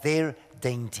of their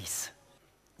dainties.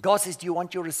 God says, do you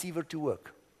want your receiver to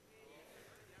work?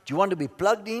 Do you want to be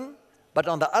plugged in? But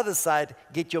on the other side,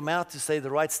 get your mouth to say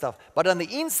the right stuff. But on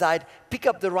the inside, pick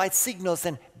up the right signals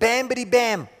and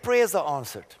bam-bitty-bam, prayers are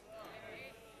answered.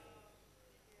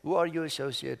 Who are you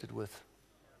associated with?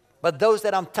 But those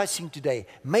that I'm touching today,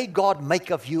 may God make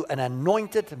of you an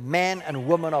anointed man and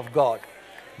woman of God.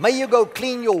 May you go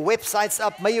clean your websites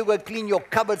up. May you go clean your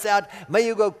cupboards out. May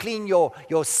you go clean your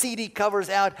CD covers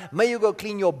out. May you go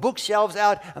clean your bookshelves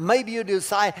out. And maybe you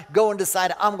go and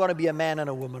decide, I'm going to be a man and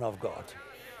a woman of God.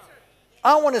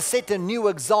 I want to set a new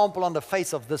example on the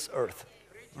face of this earth.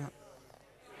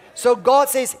 So God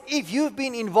says, if you've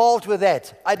been involved with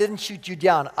that, I didn't shoot you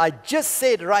down. I just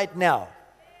said right now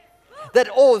that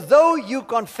although you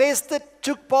confessed it,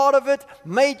 took part of it,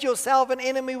 made yourself an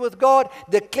enemy with God,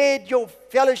 declared your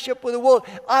fellowship with the world,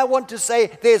 I want to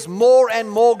say there's more and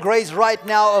more grace right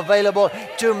now available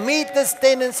to meet this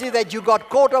tendency that you got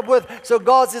caught up with. So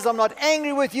God says, I'm not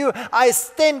angry with you. I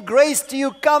extend grace to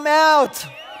you. Come out.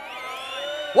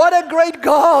 What a great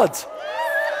God.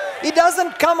 He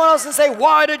doesn't come on us and say,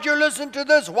 why did you listen to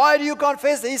this? Why do you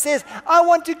confess? He says, I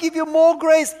want to give you more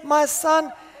grace. My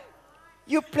son,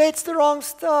 you pledged the wrong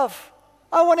stuff.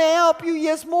 I want to help you.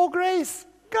 Yes, more grace.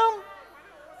 Come.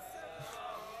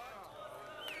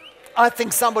 I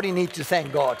think somebody needs to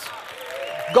thank God.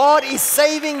 God is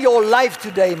saving your life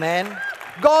today, man.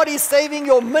 God is saving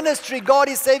your ministry. God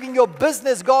is saving your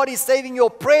business. God is saving your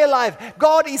prayer life.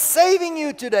 God is saving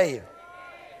you today.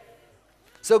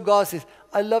 So God says,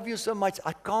 I love you so much.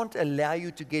 I can't allow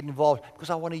you to get involved because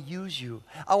I want to use you.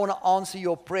 I want to answer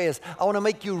your prayers. I want to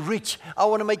make you rich. I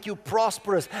want to make you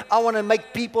prosperous. I want to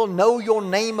make people know your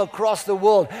name across the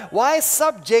world. Why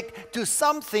subject to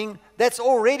something that's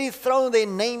already thrown their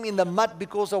name in the mud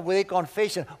because of their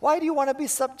confession? Why do you want to be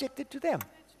subjected to them?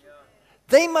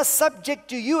 They must subject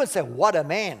to you and say, what a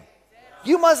man.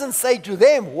 You mustn't say to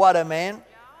them, what a man.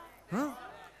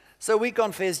 So we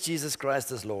confess Jesus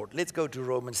Christ as Lord. Let's go to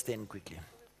Romans 10 quickly.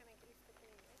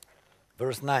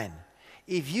 Verse 9.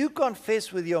 If you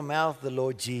confess with your mouth the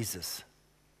Lord Jesus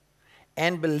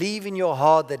and believe in your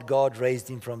heart that God raised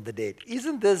him from the dead.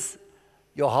 Isn't this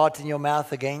your heart and your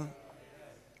mouth again?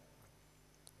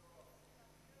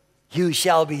 You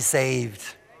shall be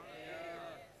saved.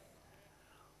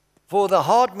 For the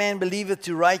heart man believeth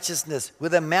to righteousness,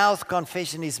 with the mouth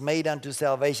confession is made unto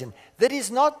salvation. This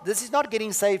is not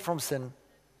getting saved from sin.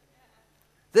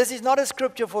 This is not a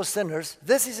scripture for sinners.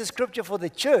 This is a scripture for the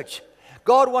church.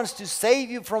 God wants to save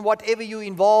you from whatever you're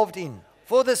involved in.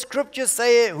 For the scriptures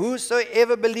say,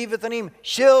 whosoever believeth on him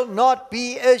shall not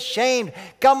be ashamed.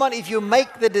 Come on, if you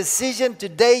make the decision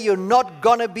today, you're not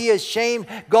going to be ashamed.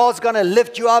 God's going to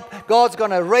lift you up. God's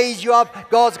going to raise you up.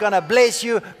 God's going to bless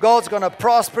you. God's going to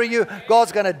prosper you.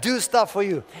 God's going to do stuff for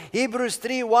you. Hebrews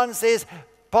 3:1 says,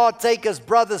 partakers,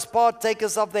 brothers,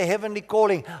 partakers of the heavenly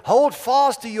calling, hold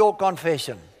fast to your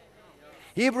confession.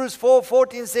 Hebrews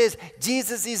 4:14 says,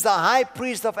 Jesus is the high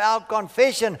priest of our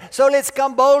confession. So let's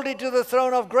come boldly to the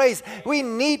throne of grace. We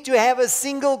need to have a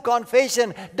single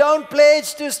confession. Don't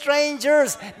pledge to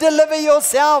strangers. Deliver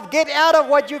yourself. Get out of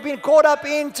what you've been caught up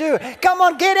into. Come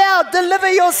on, get out.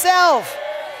 Deliver yourself.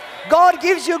 God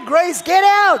gives you grace. Get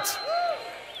out.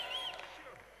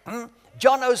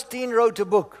 John Osteen wrote a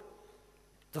book.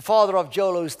 The father of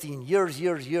Joel Osteen,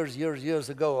 years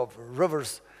ago, of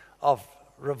Rivers of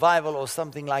Revival or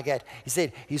something like that. He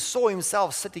said he saw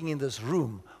himself sitting in this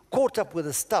room, caught up with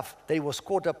the stuff that he was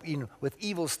caught up in, with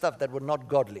evil stuff that were not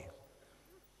godly.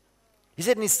 He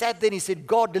said, and he sat there and he said,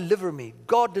 God, deliver me.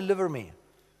 God, deliver me.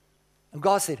 And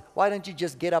God said, why don't you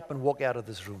just get up and walk out of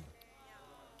this room?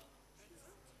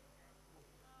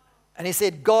 And he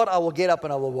said, God, I will get up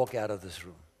and I will walk out of this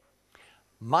room.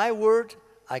 My word,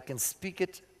 I can speak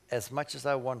it as much as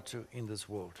I want to in this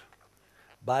world.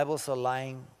 Bibles are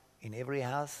lying in every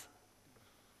house,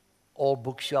 all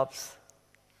bookshops,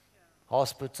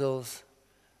 hospitals,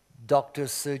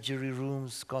 doctors' surgery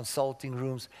rooms, consulting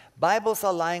rooms. Bibles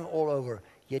are lying all over,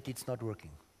 yet it's not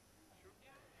working.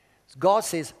 God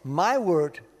says, my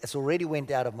word has already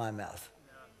went out of my mouth.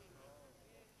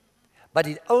 But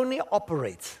it only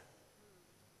operates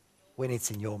when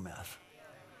it's in your mouth.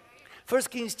 1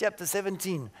 Kings chapter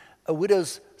 17, a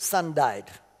widow's son died.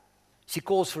 She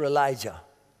calls for Elijah.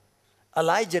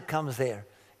 Elijah comes there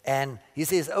and he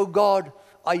says, oh God,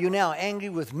 are you now angry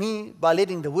with me by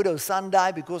letting the widow's son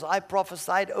die because I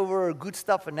prophesied over her good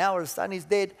stuff and now her son is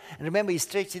dead? And remember, he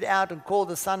stretched it out and called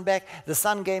the son back. The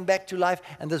son came back to life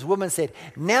and this woman said,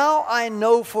 now I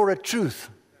know for a truth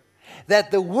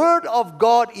that the word of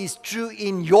God is true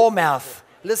in your mouth.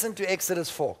 Listen to Exodus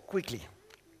 4 quickly.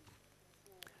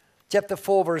 Chapter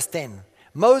 4 verse 10.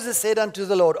 Moses said unto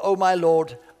the Lord, O my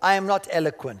Lord, I am not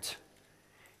eloquent,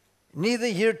 neither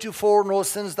heretofore nor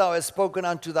since thou hast spoken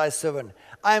unto thy servant.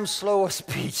 I am slow of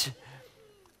speech.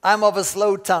 I am of a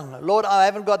slow tongue. Lord, I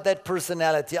haven't got that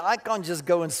personality. I can't just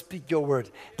go and speak your word.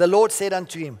 The Lord said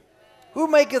unto him, who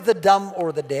maketh the dumb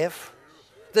or the deaf,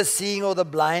 the seeing or the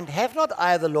blind? Have not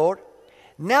I the Lord?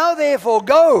 Now therefore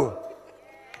go,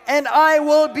 and I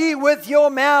will be with your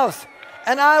mouth,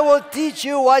 and I will teach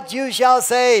you what you shall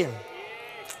say.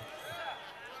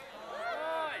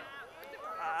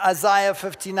 Isaiah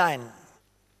 59.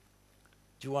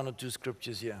 Do one or two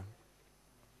scriptures here.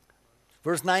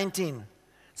 Verse 19.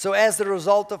 So as the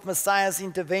result of Messiah's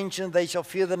intervention, they shall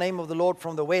fear the name of the Lord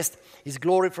from the west, his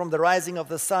glory from the rising of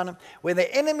the sun. When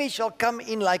the enemy shall come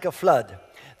in like a flood,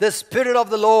 the Spirit of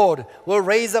the Lord will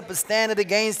raise up a standard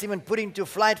against him and put him to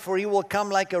flight, for he will come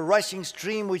like a rushing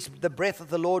stream which the breath of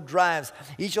the Lord drives.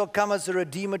 He shall come as a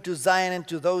redeemer to Zion and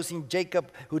to those in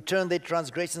Jacob who turn their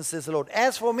transgressions, says the Lord.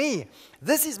 As for me,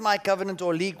 this is my covenant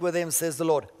or league with them, says the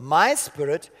Lord. My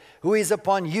Spirit, who is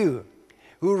upon you,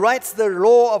 who writes the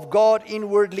law of God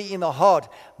inwardly in the heart.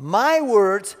 My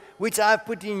words, which I have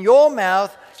put in your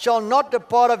mouth, shall not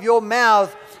depart of your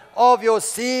mouth, of your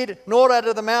seed, nor out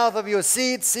of the mouth of your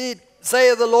seed, saith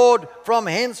the Lord, from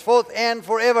henceforth and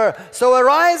forever. So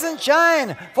arise and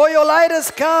shine, for your light has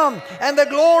come, and the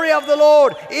glory of the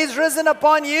Lord is risen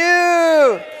upon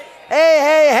you.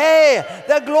 Hey,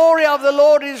 the glory of the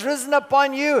Lord is risen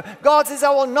upon you. God says, I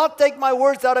will not take my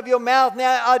words out of your mouth,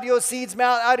 now out of your seed's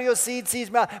mouth, out of your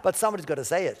seed's mouth. But somebody's got to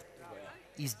say it.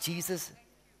 Is Jesus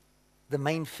the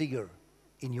main figure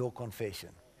in your confession?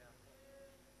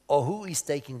 Or who is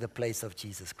taking the place of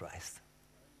Jesus Christ?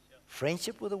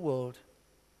 Friendship with the world,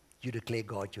 you declare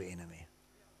God your enemy.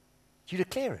 You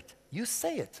declare it. You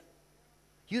say it.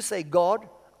 You say, God,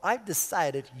 I've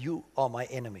decided you are my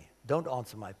enemy. Don't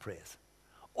answer my prayers.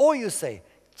 Or you say,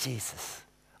 Jesus,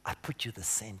 I put you the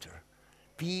center.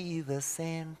 Be the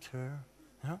center.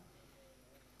 Huh?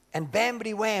 And bam,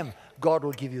 bitty, wham, God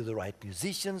will give you the right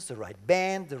musicians, the right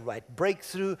band, the right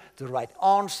breakthrough, the right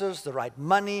answers, the right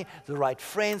money, the right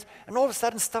friends. And all of a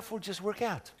sudden, stuff will just work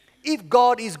out. If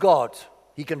God is God,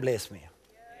 He can bless me.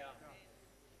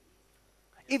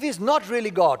 If He's not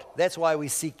really God, that's why we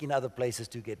seek in other places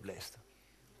to get blessed.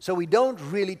 So we don't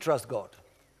really trust God.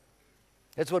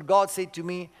 That's what God said to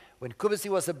me when Kobus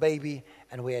was a baby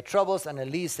and we had troubles and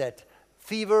Elise had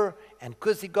fever and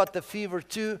Kusi got the fever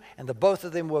too, and the both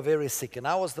of them were very sick. And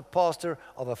I was the pastor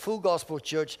of a full gospel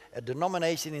church, a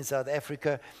denomination in South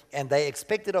Africa, and they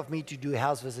expected of me to do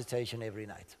house visitation every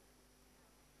night.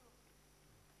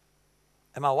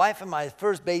 And my wife and my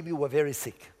first baby were very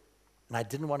sick, and I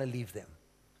didn't want to leave them.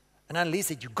 And Annalise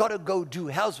said, you got to go do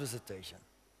house visitation.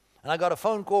 And I got a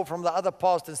phone call from the other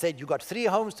pastor and said, you got 3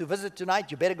 homes to visit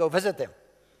tonight, you better go visit them.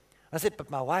 I said,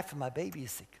 but my wife and my baby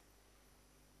is sick.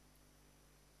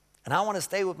 And I want to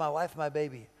stay with my wife and my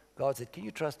baby. God said, can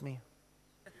you trust me?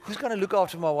 Who's going to look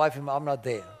after my wife if I'm not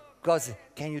there? God said,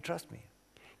 can you trust me?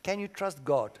 Can you trust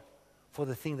God for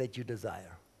the thing that you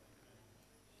desire?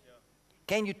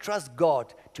 Can you trust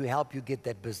God to help you get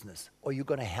that business? Or are you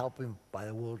going to help Him by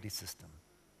the worldly system?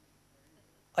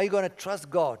 Are you going to trust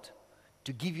God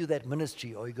to give you that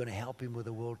ministry, or are you going to help Him with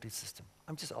the worldly system?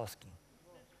 I'm just asking.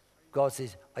 God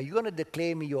says, are you going to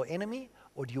declare me your enemy,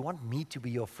 or do you want me to be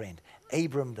your friend?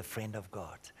 Abram, the friend of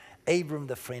God. Abram,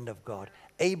 the friend of God.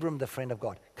 Abram, the friend of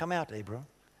God. Come out, Abram,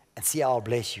 and see how I'll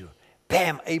bless you.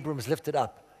 Bam, Abram's lifted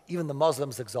up. Even the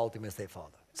Muslims exalt him as their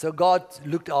father. So God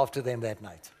looked after them that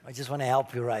night. I just want to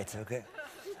help you, right? Okay.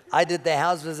 I did the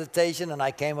house visitation, and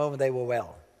I came home, and they were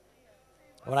well.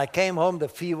 When I came home, the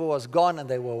fever was gone, and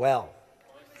they were well.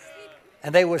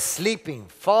 And they were sleeping,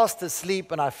 fast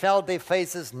asleep, and I felt their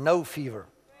faces, no fever.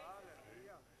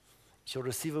 Is your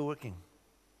receiver working?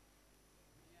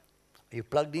 Are you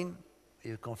plugged in? Are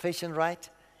your confession right?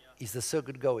 Is the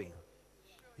circuit going?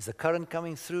 Is the current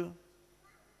coming through?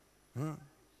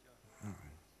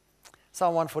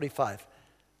 Psalm 145.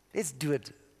 Let's do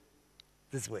it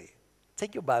this way.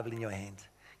 Take your Bible in your hand.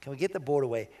 Can we get the board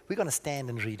away? We're going to stand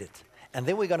and read it. And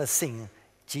then we're going to sing,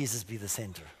 Jesus be the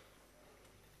center.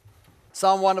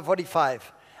 Psalm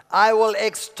 145. I will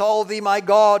extol thee, my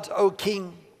God, O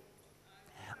King.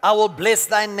 I will bless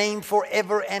thy name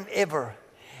forever and ever.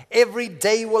 Every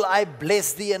day will I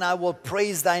bless thee, and I will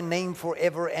praise thy name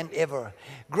forever and ever.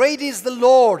 Great is the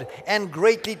Lord, and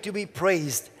greatly to be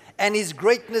praised, and his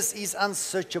greatness is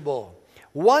unsearchable.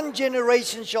 One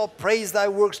generation shall praise thy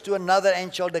works to another,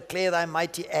 and shall declare thy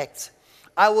mighty acts.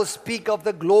 I will speak of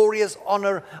the glorious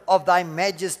honor of thy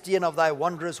majesty and of thy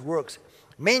wondrous works.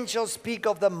 Men shall speak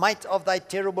of the might of thy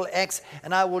terrible acts,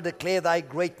 and I will declare thy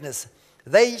greatness.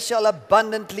 They shall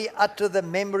abundantly utter the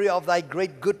memory of thy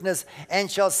great goodness, and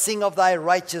shall sing of thy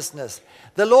righteousness.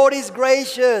 The Lord is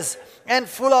gracious and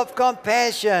full of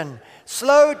compassion,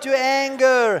 slow to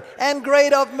anger, and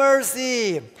great of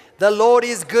mercy. The Lord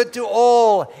is good to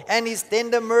all, and his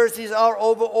tender mercies are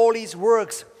over all his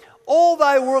works. All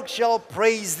thy works shall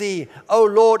praise thee, O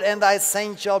Lord, and thy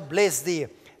saints shall bless thee.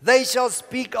 They shall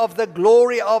speak of the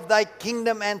glory of thy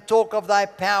kingdom, and talk of thy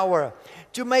power,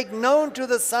 to make known to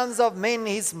the sons of men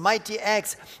his mighty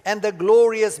acts, and the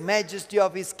glorious majesty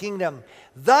of his kingdom.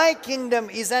 Thy kingdom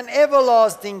is an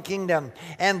everlasting kingdom,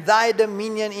 and thy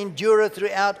dominion endureth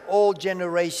throughout all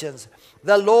generations.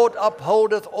 The Lord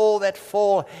upholdeth all that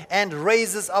fall, and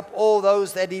raises up all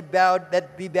those that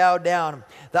be bowed down.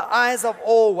 The eyes of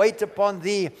all wait upon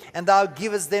thee, and thou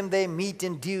givest them their meat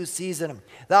in due season.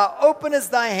 Thou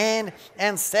openest thy hand,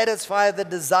 and satisfy the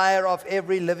desire of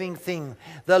every living thing.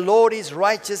 The Lord is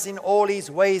righteous in all his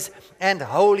ways, and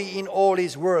holy in all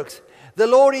his works. The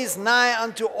Lord is nigh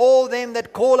unto all them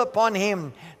that call upon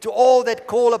him, to all that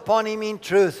call upon him in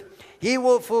truth. He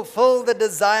will fulfill the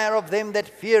desire of them that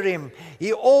fear him.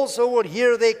 He also will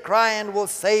hear their cry, and will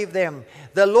save them.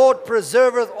 The Lord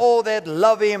preserveth all that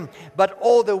love him, but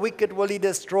all the wicked will he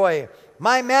destroy.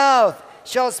 My mouth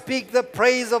shall speak the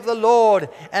praise of the Lord,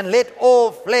 and let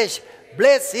all flesh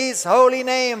bless his holy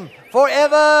name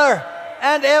forever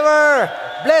and ever.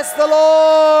 Bless the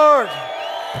Lord.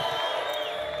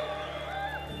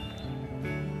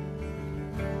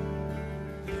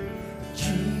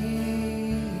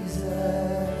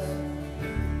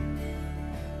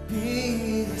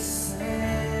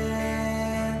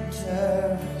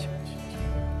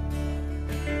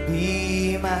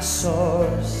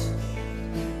 Source,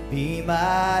 be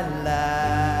my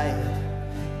light,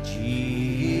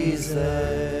 Jesus.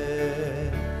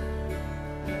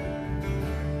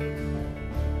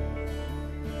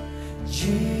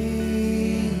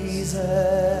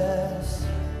 Jesus,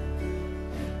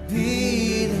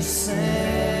 be the center,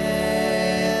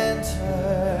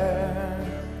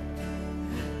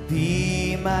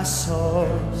 be my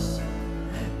source,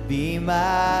 be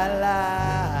my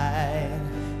light,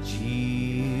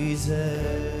 Jesus.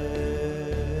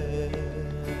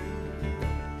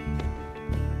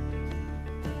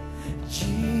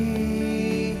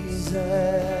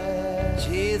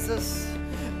 Jesus,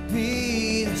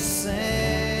 be the center.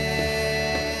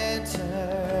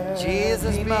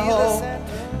 Jesus, be be my the hope, center.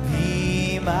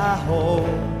 be my hope,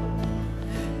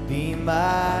 be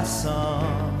my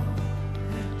song,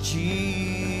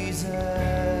 Jesus.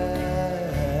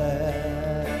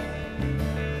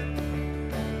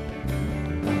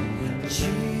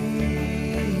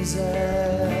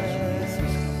 Jesus,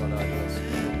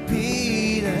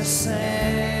 be the center,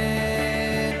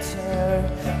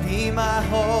 be my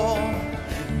home,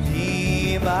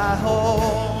 be my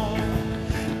home,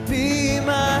 be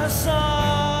my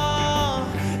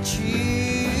song,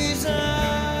 Jesus,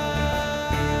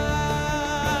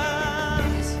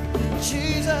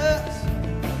 Jesus,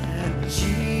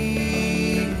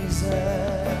 Jesus,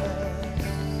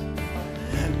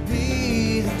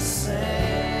 be the center,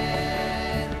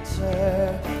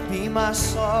 be my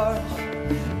source,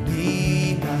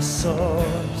 be my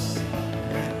source,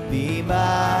 be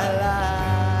my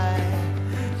life,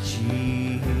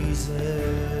 Jesus.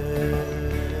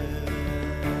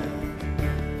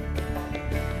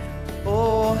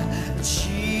 Oh,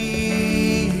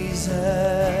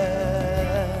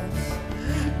 Jesus,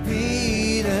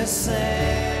 be the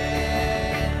center,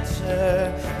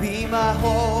 be my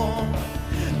home,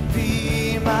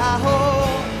 be my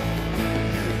home,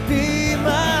 be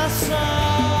my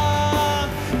song,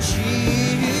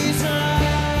 Jesus.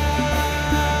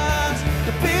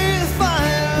 Be the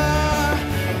fire,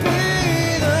 be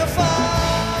the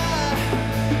fire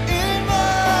in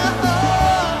my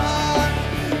heart,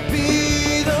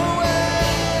 be the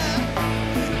wind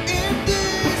in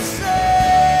these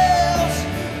sails,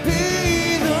 be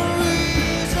the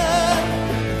reason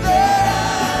that I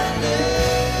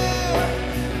live,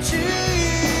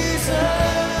 Jesus,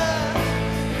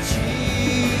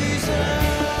 Jesus.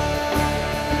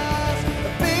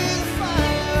 Be the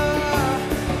fire,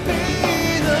 be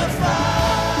the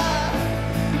fire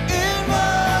in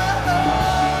my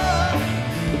heart,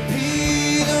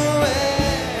 be the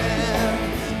wind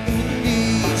in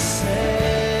these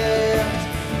sails,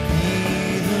 be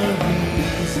the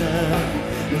reason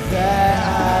that I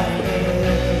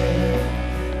live,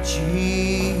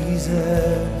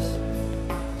 Jesus,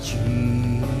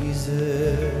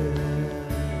 Jesus.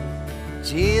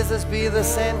 Jesus, be the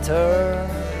center.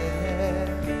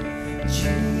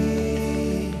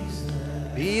 Jesus,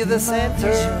 Be the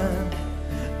center.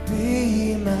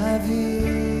 be my vision.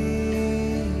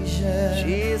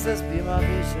 Jesus, be my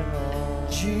vision. Oh.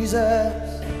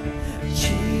 Jesus,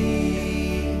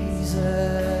 Jesus,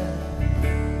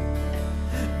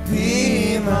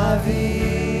 be my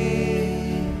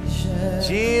vision.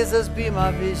 Jesus, be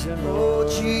my vision. Oh, Oh,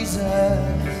 Jesus,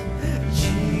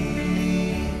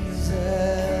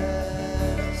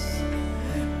 Jesus,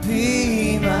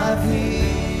 be my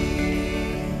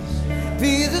vision.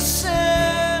 Be the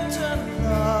center,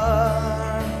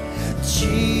 Lord.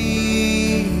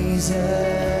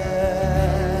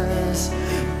 Jesus,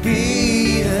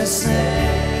 be the center.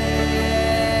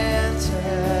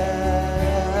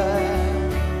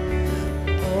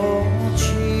 Oh,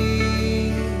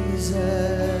 Jesus,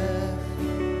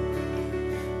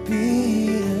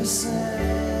 be the center.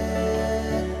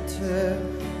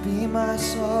 Be my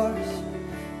source,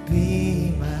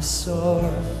 be my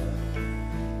source,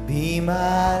 be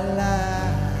my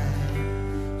life,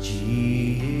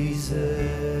 Jesus.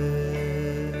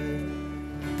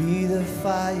 Be the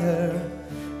fire,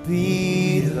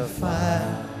 be the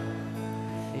fire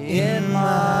in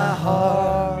my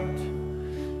heart.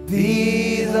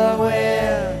 Be the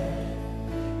wind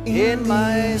in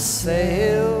my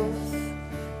sails.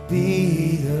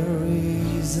 Be the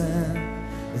reason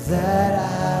that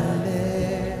I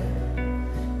live,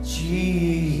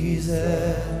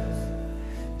 Jesus,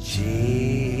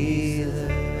 Jesus.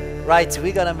 Right,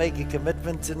 we're going to make a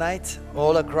commitment tonight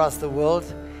all across the world.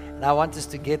 And I want us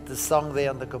to get the song there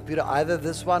on the computer, either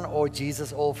this one or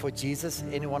Jesus, All for Jesus,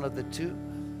 any one of the two.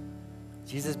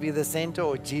 Jesus be the center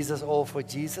or Jesus, All for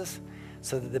Jesus,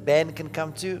 so that the band can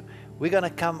come too. We're going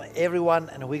to come, everyone,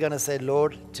 and we're going to say,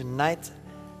 Lord, tonight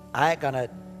I'm going to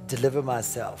deliver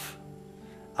myself.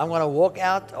 I'm going to walk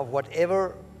out of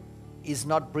whatever is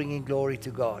not bringing glory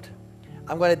to God.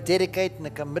 I'm going to dedicate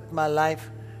and commit my life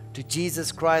to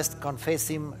Jesus Christ, confess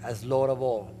Him as Lord of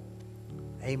all.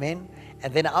 Amen.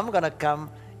 And then I'm going to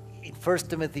come in 1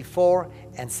 Timothy 4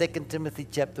 and 2 Timothy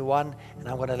chapter 1, and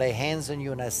I'm going to lay hands on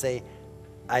you and I say,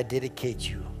 I dedicate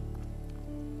you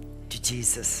to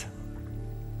Jesus.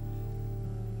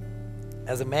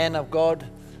 As a man of God,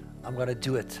 I'm going to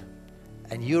do it.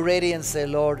 And you ready and say,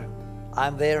 Lord,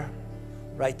 I'm there.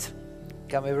 Right.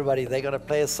 Come everybody. They're going to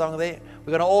play a song there.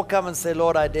 We're going to all come and say,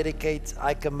 Lord, I dedicate,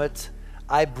 I commit,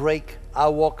 I break, I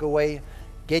walk away.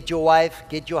 Get your wife,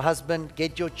 get your husband,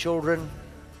 get your children.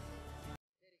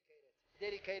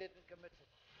 Dedicated and committed.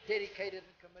 Dedicated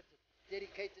and committed.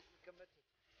 Dedicated and committed.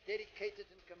 Dedicated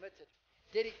and committed.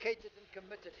 Dedicated and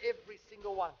committed. Every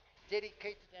single one.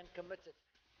 Dedicated and committed.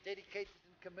 Dedicated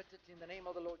and committed in the name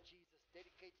of the Lord Jesus.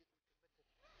 Dedicated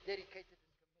and committed. Dedicated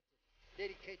and committed.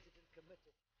 Dedicated and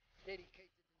committed.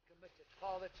 Dedicated and committed.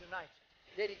 Father, tonight,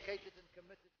 dedicated and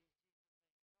committed.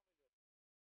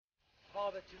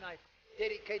 Father, tonight,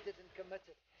 dedicated and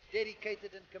committed.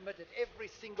 Dedicated and committed. Every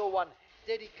single one,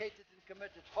 dedicated and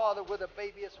committed. Father, with a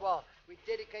baby as well, we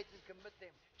dedicate and commit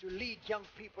them to lead young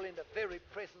people in the very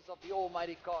presence of the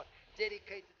Almighty God.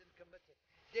 Dedicated and committed.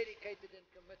 Dedicated and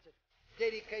committed.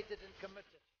 Dedicated and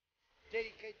committed.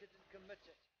 Dedicated and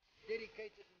committed.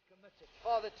 Dedicated and committed.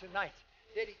 Father, tonight,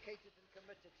 dedicated and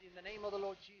committed in the name of the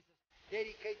Lord Jesus.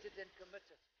 Dedicated and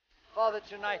committed. Father,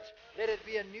 tonight, let it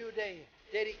be a new day.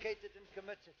 Dedicated and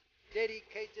committed.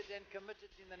 Dedicated and committed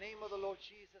in the name of the Lord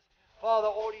Jesus. Father,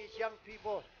 all these young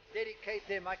people, dedicate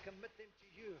them. I commit them to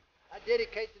you. I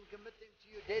dedicate and commit them to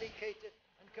you. Dedicated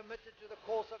and committed to the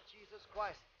cause of Jesus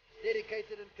Christ.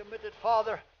 Dedicated and committed.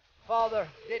 Father,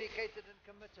 dedicated and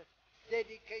committed.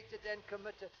 Dedicated and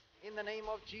committed in the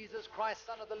name of Jesus Christ,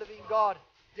 Son of the living God.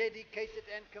 Dedicated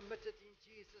and committed in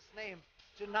Jesus' name.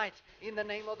 Tonight, in the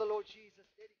name of the Lord Jesus.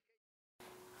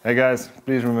 Hey guys,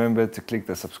 please remember to click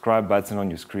the subscribe button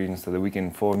on your screen so that we can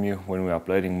inform you when we're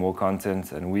uploading more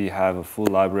content, and we have a full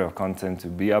library of content to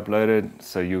be uploaded,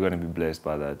 so you're going to be blessed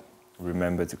by that.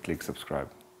 Remember to click subscribe.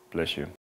 Bless you.